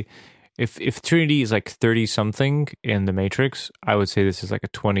say if Trinity is like 30 something in the Matrix, I would say this is like a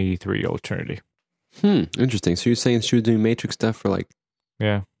 23-year-old Trinity. Interesting. So you're saying she was doing Matrix stuff for like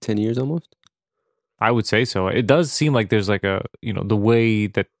 10 years almost? I would say so. It does seem like there's like a, the way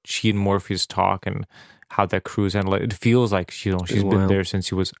that she and Morpheus talk and how that crew is handled. It feels like she's been there since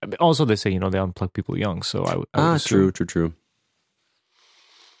she was. Also, they say they unplug people young. So I would assume. True.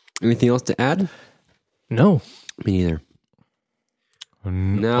 Anything else to add? No, me neither.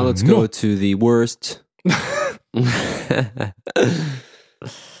 Now let's go to the worst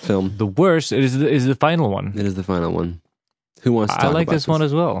film. The worst is the final one. It is the final one. Who wants to talk about I like this one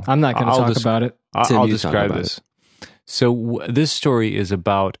as well. I'm not going to talk about it. I'll describe this. So this story is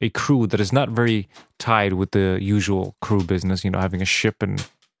about a crew that is not very tied with the usual crew business, having a ship and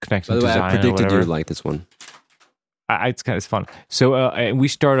connecting to Zion. I predicted you would like this one. It's fun. So we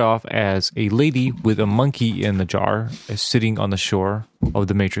start off as a lady with a monkey in the jar sitting on the shore of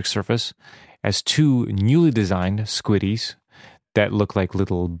the Matrix surface as two newly designed squiddies that look like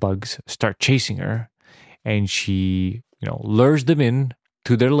little bugs start chasing her, and she lures them in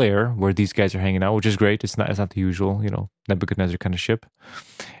to their lair where these guys are hanging out, which is great. It's not the usual Nebuchadnezzar kind of ship.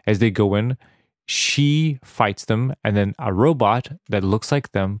 As they go in, she fights them, and then a robot that looks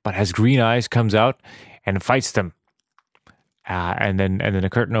like them but has green eyes comes out and fights them. And then a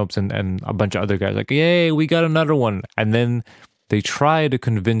curtain opens and a bunch of other guys like, yay, we got another one. And then they try to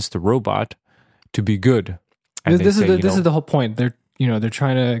convince the robot to be good. And this is the whole point. They're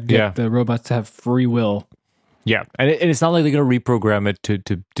trying to get the robots to have free will. Yeah, and it's not like they're going to reprogram it to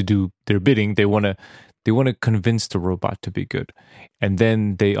do their bidding. They want to convince the robot to be good, and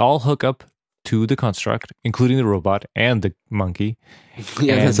then they all hook up to the construct, including the robot and the monkey.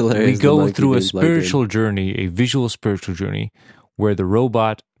 Yeah, and that's hilarious. We go through a spiritual journey, a visual spiritual journey, where the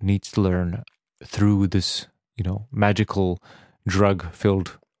robot needs to learn through this, magical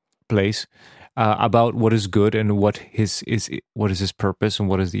drug-filled place about what is good and what is his purpose and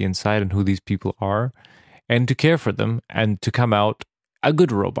what is the inside and who these people are, and to care for them and to come out a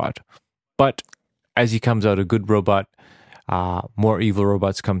good robot. But as he comes out a good robot, more evil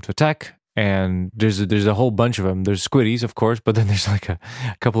robots come to attack. And there's a whole bunch of them. There's squiddies, of course, but then there's like a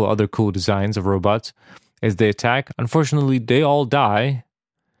couple of other cool designs of robots. as they attack. Unfortunately, they all die,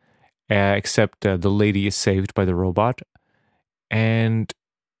 except the lady is saved by the robot, and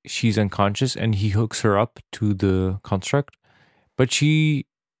she's unconscious, and he hooks her up to the construct, but she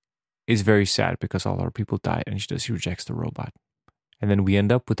is very sad because all her people died, and she rejects the robot. And then we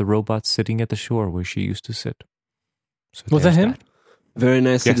end up with the robot sitting at the shore where she used to sit. So was that him? Very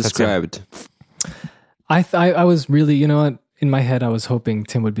nicely described. I was really, you know what? In my head, I was hoping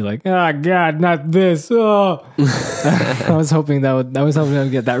Tim would be like, "Ah, God, not this!" Oh, I was hoping I would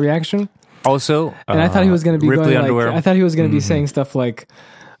get that reaction. Also, and I thought he was going to be Ripley going underwear. like, I thought he was going to be saying stuff like,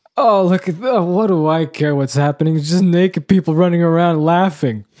 "Oh, look at what do I care what's happening? It's just naked people running around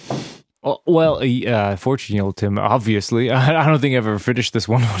laughing." Well, 14-year-old Tim, obviously. I don't think I ever finished this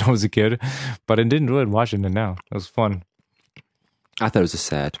one when I was a kid, but I did enjoy watching it now. It was fun. I thought it was a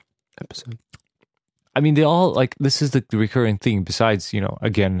sad episode. I mean, they all, like, this is the recurring thing, besides,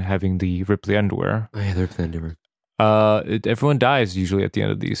 again, having the Ripley underwear. Oh, yeah, the Ripley underwear. Everyone dies usually at the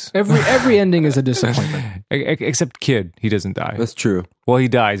end of these. Every ending is a disappointment. Except Kid. He doesn't die. That's true. Well, he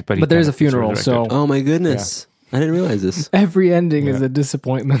dies, but there's a funeral, so... Oh, my goodness. Yeah. I didn't realize this. Every ending is a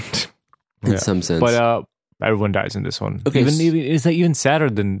disappointment. In some sense. But everyone dies in this one. Okay, is that even sadder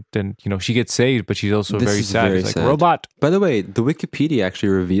than she gets saved, but she's also very sad. Very it's sad. Like, robot. By the way, the Wikipedia actually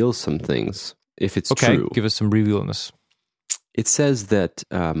reveals some things, if it's true. Give us some reveal on this. It says that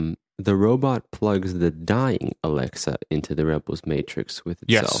the robot plugs the dying Alexa into the Rebels Matrix with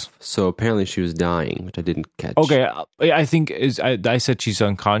itself. Yes. So apparently she was dying, which I didn't catch. Okay, I think I said she's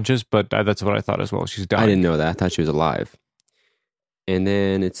unconscious, but that's what I thought as well. She's dying. I didn't know that. I thought she was alive. And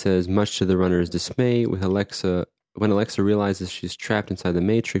then it says, much to the runner's dismay, when Alexa realizes she's trapped inside the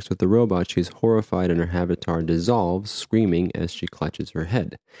Matrix with the robot, she's horrified and her avatar dissolves, screaming as she clutches her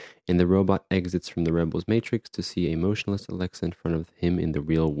head. And the robot exits from the Rebels Matrix to see a motionless Alexa in front of him in the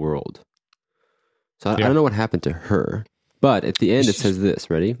real world. So I don't know what happened to her. But at the end, it says this,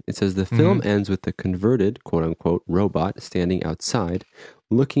 ready? It says, the film ends with the converted, quote-unquote, robot standing outside,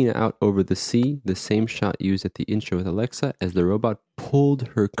 looking out over the sea, the same shot used at the intro with Alexa, as the robot pulled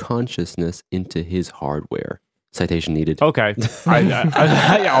her consciousness into his hardware. Citation needed. Okay.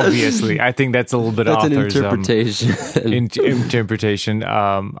 I obviously, I think that's a little bit that's author's an interpretation. Interpretation.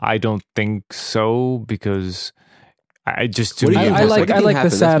 I don't think so, because... I like the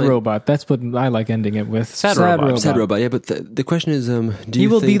sad robot. That's what I like ending it with. Sad robot. Sad robot. Yeah, but the question is, he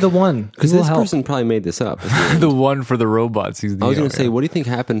will be the one because this person probably made this up. The one for the robots. I was going to say, what do you think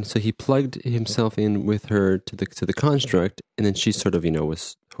happened? So he plugged himself in with her to the construct, and then she sort of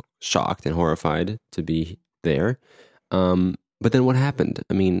was shocked and horrified to be there. But then what happened?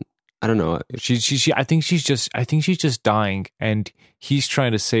 I mean, I don't know. I think she's just dying, and he's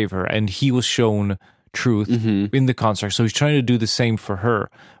trying to save her, and he was shown truth in the construct, so he's trying to do the same for her.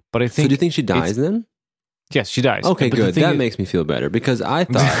 But I think. So do you think she dies then? Yes, she dies. Okay, good. That makes me feel better, because I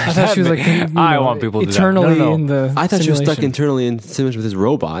thought she was like, I want people to eternally die. in the. I thought she was stuck internally in Simmons with his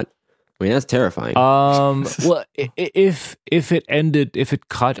robot. I mean, that's terrifying. Well, if it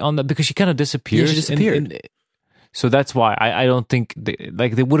cut on that, because she kind of disappears. Yeah, she disappeared. So that's why I don't think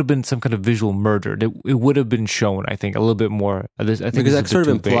there would have been some kind of visual murder. It would have been shown, I think, a little bit more. I think because that sort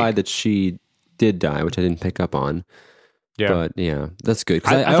of implied that she did die, which I didn't pick up on. Yeah, but yeah, that's good.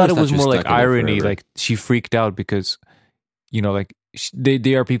 I thought it was more like irony. Like she freaked out because, like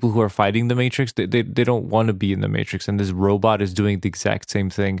they are people who are fighting the Matrix. They don't want to be in the Matrix, and this robot is doing the exact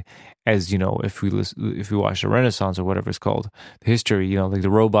same thing as if we watch the Renaissance or whatever it's called, the history. Like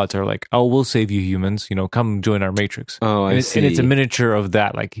the robots are like, oh, we'll save you humans. Come join our Matrix. Oh, I see. And it's a miniature of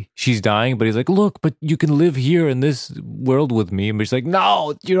that. Like she's dying, but he's like, look, but you can live here in this world with me. And she's like,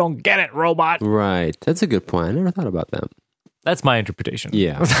 no, you don't get it, robot. Right. That's a good point. I never thought about that. That's my interpretation.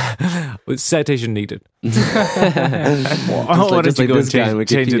 Yeah. With citation needed. Just like this guy in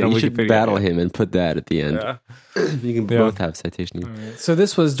Wikipedia, you should battle him and put that at the end. Yeah. You can both have citation needed. Right. So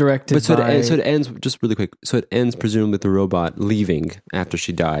this was directed by... So it ends, just really quick, so it ends presumably with the robot leaving after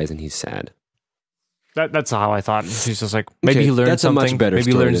she dies and he's sad. That's how I thought. She's just like, maybe he learned something. That's a much better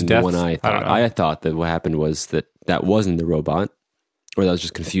maybe story learns than death. the one I thought. I thought that what happened was that wasn't the robot, or that was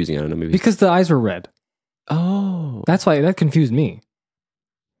just confusing. I don't know. Maybe because the eyes were red. Oh. That's why that confused me.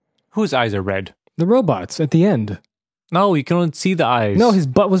 Whose eyes are red? The robot's at the end. No, you can only see the eyes. No, his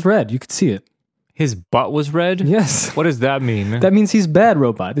butt was red. You could see it. His butt was red? Yes. What does that mean? That means he's bad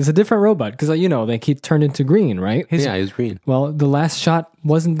robot. It's a different robot because, they keep turned into green, right? He was green. Well, the last shot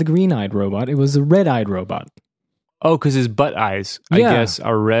wasn't the green-eyed robot. It was a red-eyed robot. Oh, because his butt eyes, I guess,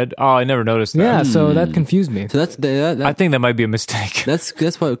 are red. Oh, I never noticed that. Yeah, so that confused me. So I think that might be a mistake. That's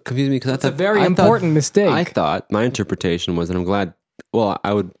what confused me because I thought it's a very important mistake. I thought my interpretation was, and I'm glad Well,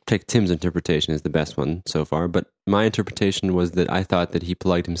 I would take Tim's interpretation as the best one so far, but my interpretation was that I thought that he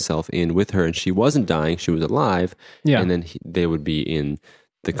plugged himself in with her and she wasn't dying, she was alive, and then they would be in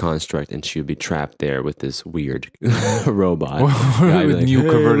the construct and she would be trapped there with this weird robot. With like, new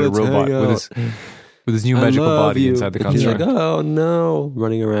converted robot with his new magical body inside the construct. He's like, oh no,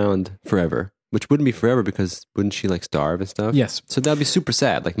 running around forever. Which wouldn't be forever because wouldn't she like starve and stuff? Yes. So that'd be super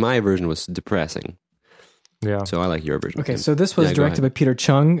sad. Like my version was depressing. Yeah. So I like your version. Okay, so this was directed by Peter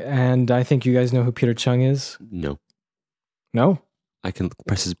Chung, and I think you guys know who Peter Chung is? No. No? I can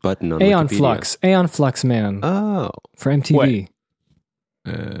press his button on Aeon Wikipedia. Flux. Aeon Flux Man. Oh. For MTV.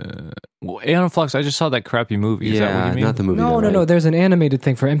 Well, Aeon Flux, I just saw that crappy movie. Is that what you mean? Not the movie. No. There's an animated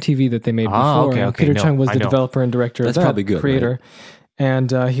thing for MTV that they made before. Okay. Peter Chung was the developer and director of that. Probably good, creator. Right?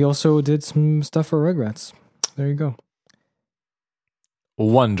 And he also did some stuff for Rugrats. There you go.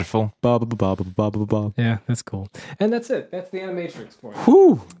 Wonderful. Yeah, that's cool. And that's it. That's the Animatrix for you.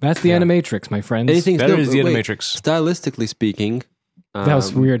 Whew. That's the Animatrix, my friends. That is the Animatrix. Stylistically speaking, that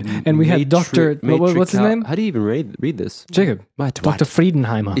was weird. And we had Dr. What's his name? How do you even read this? Jacob. Dr.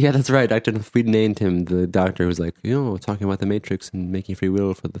 Friedenheimer. Yeah, that's right. Dr. Frieden named him the doctor who's like, talking about the Matrix and making free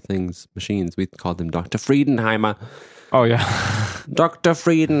will for the things, machines. We called him Dr. Friedenheimer. Oh, yeah. Dr.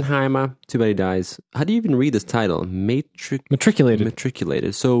 Friedenheimer. Too bad he dies. How do you even read this title?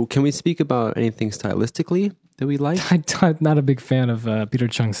 Matriculated. So can we speak about anything stylistically that we like? I'm not a big fan of Peter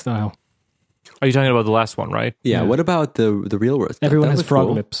Chung's style. Are you talking about the last one, right? Yeah. What about the real world stuff? Everyone has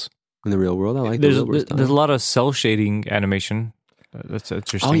frog lips. In the real world, I like the real world stuff. There's a lot of cell shading animation. That's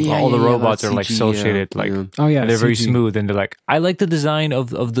interesting. Oh, yeah, all the robots CG, are like cell shaded, like and they're CG. very smooth, and they're like, I like the design of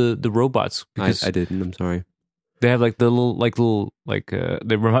the robots because I didn't. I'm sorry. they have like the little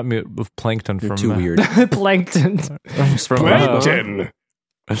they remind me of Plankton They're from too weird. Plankton. Plankton.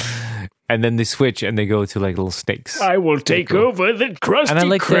 And then they switch and they go to like little snakes. I will take over the Krusty And I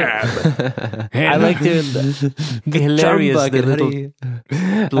like Krab. I like the hilarious the little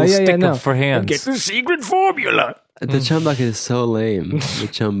stick up for hands. Get the secret formula. The chum bucket is so lame. The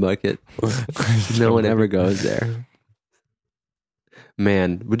chum bucket. No one ever goes there.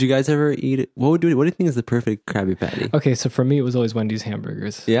 Man, would you guys ever eat it? What do you think is the perfect Krabby Patty? Okay, so for me, it was always Wendy's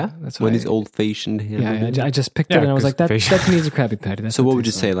hamburgers. Yeah? That's what Wendy's old-fashioned hamburgers? Yeah, I just picked it and I was like, that to me is a Krabby Patty. That's so what would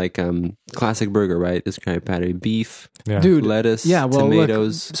you say? Like classic burger, right? Is Krabby Patty beef, Dude, lettuce,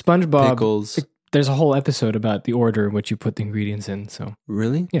 tomatoes, look, SpongeBob, pickles. There's a whole episode about the order in which you put the ingredients in. So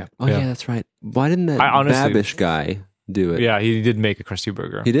Really? Yeah. Oh, yeah, that's right. Why didn't that Babish guy do it? Yeah, he did make a Krusty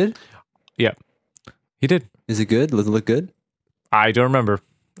Burger. He did? Yeah. He did. Is it good? Does it look good? I don't remember.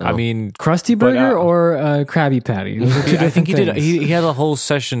 Oh. I mean, Krusty Burger or Krabby Patty? Those are two I think he different did. things. He had a whole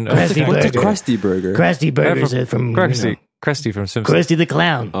session. What's a Krusty Burger? Krusty Burgers are from Krusty from Simpsons. Krusty the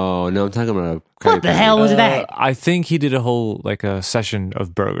Clown. Oh, no, I'm talking about a Krabby What the hell was that? I think he did a whole a session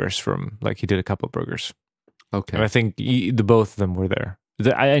of burgers from he did a couple of burgers. Okay. And I think the both of them were there.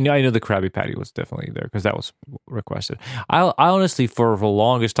 I know the Krabby Patty was definitely there because that was requested. I honestly, for the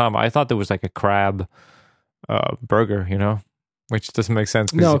longest time, I thought there was like a crab burger, which doesn't make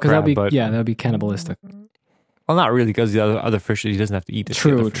sense. No, because that'd be cannibalistic. Well, not really, because the other fish, he doesn't have to eat it.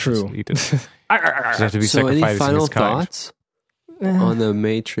 True. Eat it. He have to be So any sacrificed in final his kind. thoughts on the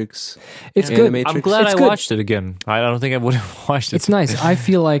Matrix? It's good. Animatrix? I'm glad It's I good. watched it again. I don't think I would have watched it. It's nice. I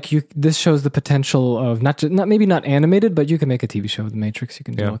feel like this shows the potential of maybe not animated, but you can make a TV show with the Matrix. You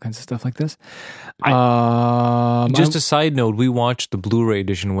can do all kinds of stuff like this. Just a side note, we watched the Blu-ray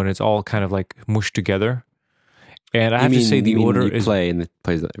edition when it's all kind of like mushed together. And I have to say the order is play and it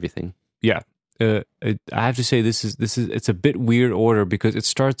plays everything. Yeah. I have to say it's a bit weird order because it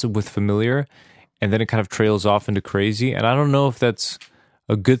starts with familiar and then it kind of trails off into crazy. And I don't know if that's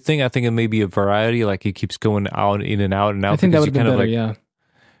a good thing. I think it may be a variety, like it keeps going out, in and out and out. I think that would have been better, yeah.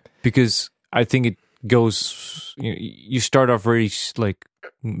 Because I think it goes, you start off very like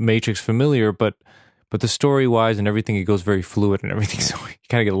Matrix familiar, but the story wise and everything, it goes very fluid and everything. So you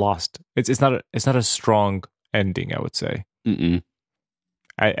kind of get lost. It's not a strong ending, I would say. Mm-mm.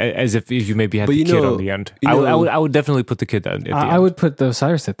 As if you maybe had the kid on the end. I would definitely put the kid at the end. I would put the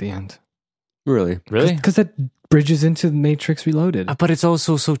Osiris at the end. Really? Because that bridges into Matrix Reloaded. But it's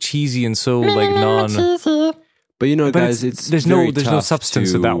also so cheesy and so like non. But guys, there's no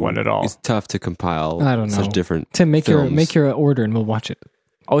substance to that one at all. It's tough to compile. I don't know. Such different. Tim, make films. your order and we'll watch it.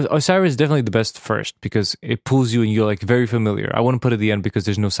 Osiris is definitely the best first because it pulls you and you're like very familiar. I wouldn't put it at the end because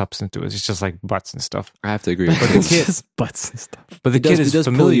there's no substance to it. It's just like butts and stuff. I have to agree. But It's just butts and stuff. But the kid is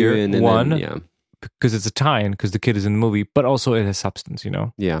familiar, then, because it's a tie-in, because the kid is in the movie, but also it has substance,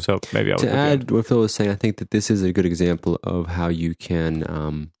 Yeah. So maybe I would to add what Phil was saying, I think that this is a good example of how you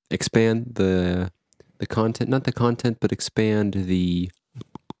can expand the the content, not the content, but expand the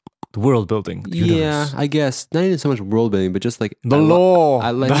world building. Universe. I guess not even so much world building, but just like the lore.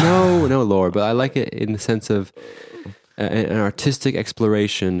 I like no lore, but I like it in the sense of an artistic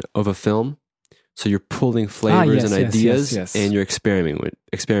exploration of a film. So you're pulling flavors and ideas, and you're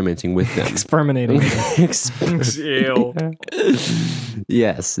experimenting with them. Experimenting.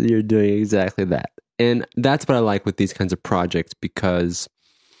 Yes, you're doing exactly that. And that's what I like with these kinds of projects, because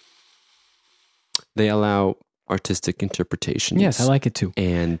they allow artistic interpretation. Yes, I like it too.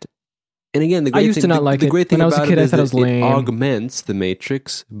 And again, the great I used thing, to not like the it. great thing When I was a about kid, it I is thought it that was lame. it augments the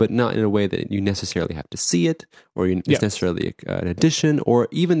Matrix, but not in a way that you necessarily have to see it, or it's necessarily an addition, or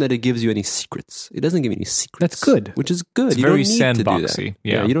even that it gives you any secrets. It doesn't give you any secrets. That's good. Which is good. It's you very don't need to do sandboxy. that.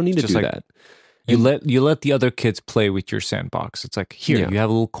 Yeah. You don't need to Just do like, that. You let the other kids play with your sandbox. It's like, here, you have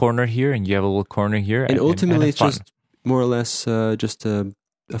a little corner here, and you have a little corner here. And ultimately, it's fun. just more or less just a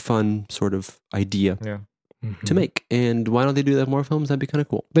fun sort of idea to make. And why don't they do that with more films? That'd be kind of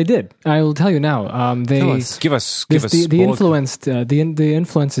cool. They did. I will tell you now. Tell us. Give us the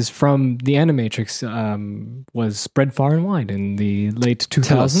influences from the Animatrix was spread far and wide in the late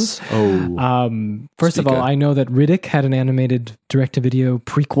 2000s. First of all, I know that Riddick had an animated direct-to-video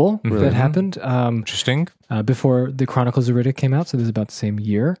prequel that happened. Interesting. Before the Chronicles of Riddick came out, so this is about the same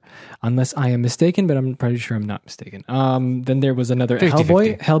year, unless I am mistaken, but I'm pretty sure I'm not mistaken. Then there was another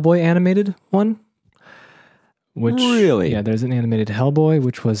 50-50. Hellboy animated one. Which, really? Yeah, there's an animated Hellboy,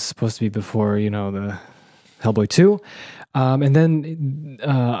 which was supposed to be before, the Hellboy 2. And then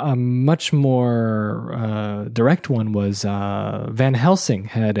a much more direct one was Van Helsing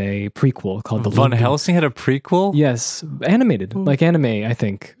had a prequel called Van Helsing had a prequel? Yes, animated, like anime, I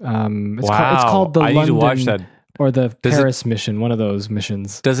think. It's called the I London, need to watch that. Or the Paris mission, one of those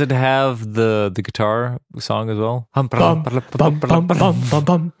missions. Does it have the guitar song as well? Bum, bum, bum, bum, bum, bum,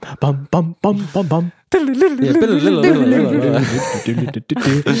 bum, bum, bum, bum, bum. And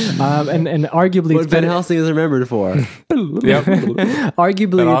arguably, what Van Helsing is remembered for.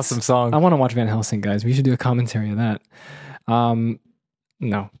 Arguably, that awesome song. I want to watch Van Helsing, guys. We should do a commentary of that.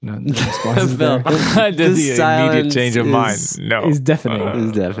 No responses there. I did the immediate change of mind. No, is deafening.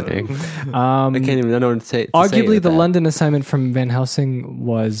 It's deafening. I can't even know what to say. Arguably, the London assignment from Van Helsing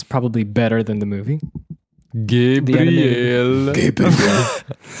was probably better than the movie. Gabriel.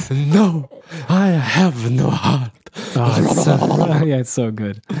 No, I have no heart. It's so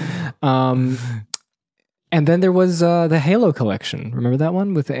good. And then there was the Halo collection. Remember that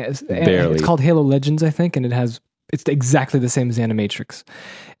one? Barely. It's called Halo Legends, I think, and it's exactly the same as Animatrix.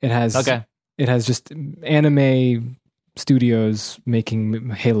 It has just anime studios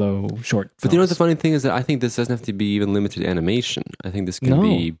making Halo short films. But you know what the funny thing is that I think this doesn't have to be even limited to animation. I think this can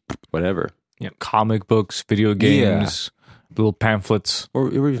be whatever. Yeah, comic books, video games, little pamphlets,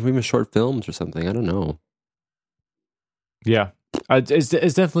 or even short films or something. I don't know. Yeah. It's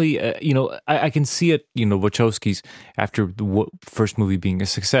definitely, I can see it, Wachowski's, after the first movie being a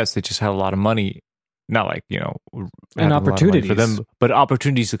success, they just had a lot of money. Not like, and opportunities for them, but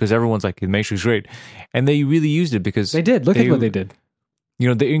opportunities because everyone's like, the Matrix is great. And they really used it because they did. Look at what they did.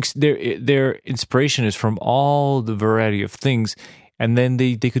 Their inspiration is from all the variety of things. And then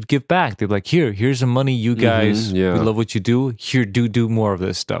they could give back. They're like, here's some money, you guys. We love what you do. Here, do more of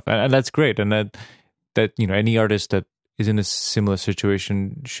this stuff. And that's great. And that any artist that is in a similar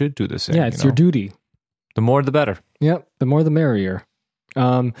situation should do the same. Yeah, it's your duty. The more, the better. Yep, the more, the merrier.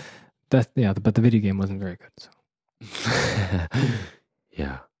 But the video game wasn't very good. So.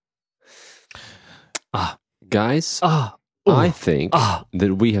 Yeah. Guys, I think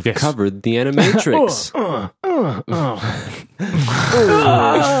that we have covered the Animatrix.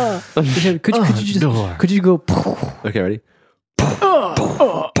 Could you go? Okay, ready?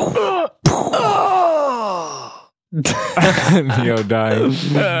 Neo dying.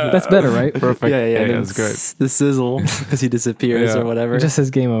 That's better, right? Perfect. Yeah, that's great. The sizzle as he disappears or whatever. It just says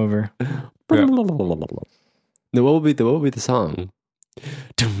game over. No, what would be the song?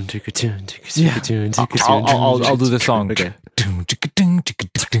 I'll do the song. Okay.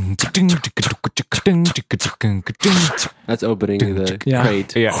 That's opening the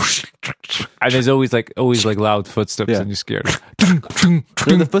crate. Yeah. And there's always like loud footsteps and you're scared. No,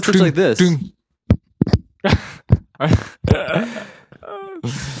 the footsteps like this.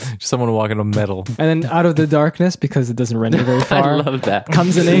 Someone walking on metal. And then out of the darkness, because it doesn't render very far, I love that.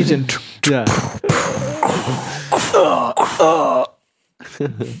 comes an agent. Yeah.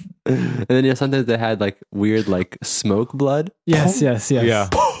 And then sometimes they had like weird like smoke blood. Yes. Yeah.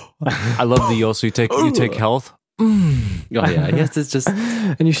 I love the also you take health. Oh yeah, I guess it's just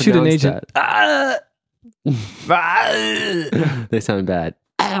and you shoot an agent. They sound bad.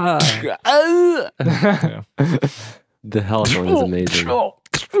 The Hellthorn is amazing.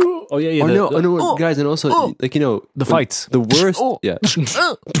 Oh yeah. No, guys, and also like the fights. The worst, yeah.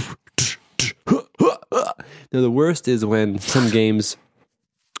 No, the worst is when some games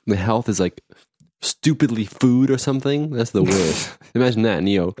the health is like stupidly food or something. That's the worst. Imagine that,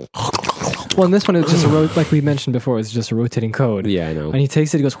 Neo. Well, in this one, it's just like we mentioned before, it's just a rotating code. Yeah, I know. And he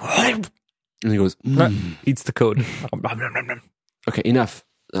takes it, he goes, and he goes, eats the code. Okay, enough.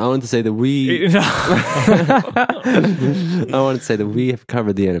 I wanted to say that we have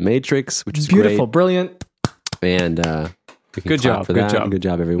covered the Animatrix, which is beautiful, great. Brilliant. And Good job, for good that. job. Good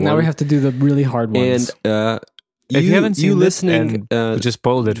job, everyone. Now we have to do the really hard ones. And if you haven't seen listening, we just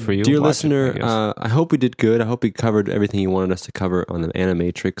spoiled it for you, dear watch listener, it, I I hope we did good. I hope we covered everything you wanted us to cover on the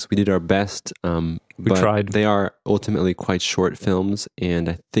Animatrix. We did our best. We tried. They are ultimately quite short films, and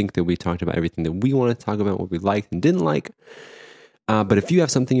I think that we talked about everything that we want to talk about, what we liked and didn't like. But if you have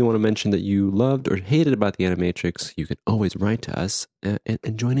something you want to mention that you loved or hated about the Animatrix, you can always write to us and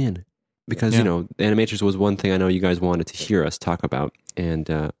join in. Because, the Animatrix was one thing I know you guys wanted to hear us talk about,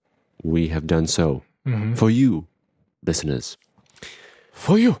 and we have done so for you, listeners.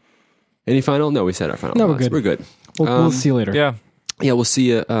 For you. Any final? No, we said our final. No, thoughts. we're good. We're good. We'll see you later. Yeah. Yeah, we'll see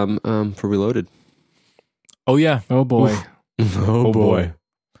you for Reloaded. Oh, yeah. Oh, boy. Oh, boy.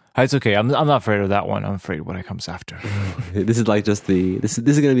 It's okay. I'm not afraid of that one. I'm afraid of what comes after. This is like just this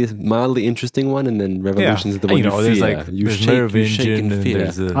is going to be a mildly interesting one, and then Revolutions is the one you fear. There's like you there's shake, nerve you shake engine and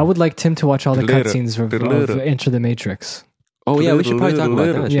fear. I would like Tim to watch all the cutscenes of Enter the Matrix. Oh yeah, we should probably talk about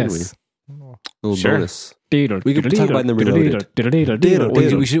that, shouldn't Yes. we? Little Sure. bonus. We could talk about it in the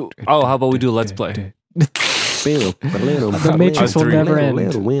Reloaded. We should. Oh, how about we do a Let's Play? The Matrix will never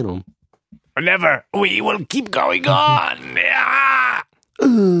end. Never. We will keep going on.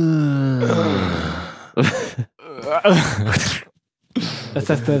 That's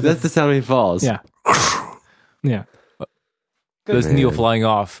the sound when he falls. Yeah. Yeah. There's Neo flying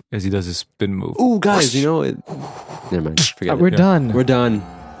off as he does his spin move. Ooh, guys, never mind. Forget it. We're done. We're done.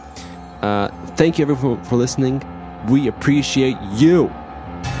 Thank you everyone for listening. We appreciate you.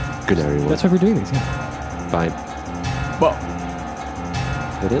 Good night, everyone. That's why we're doing these. Yeah. Bye. Well,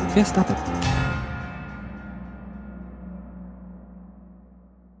 That it? Yeah, stop it.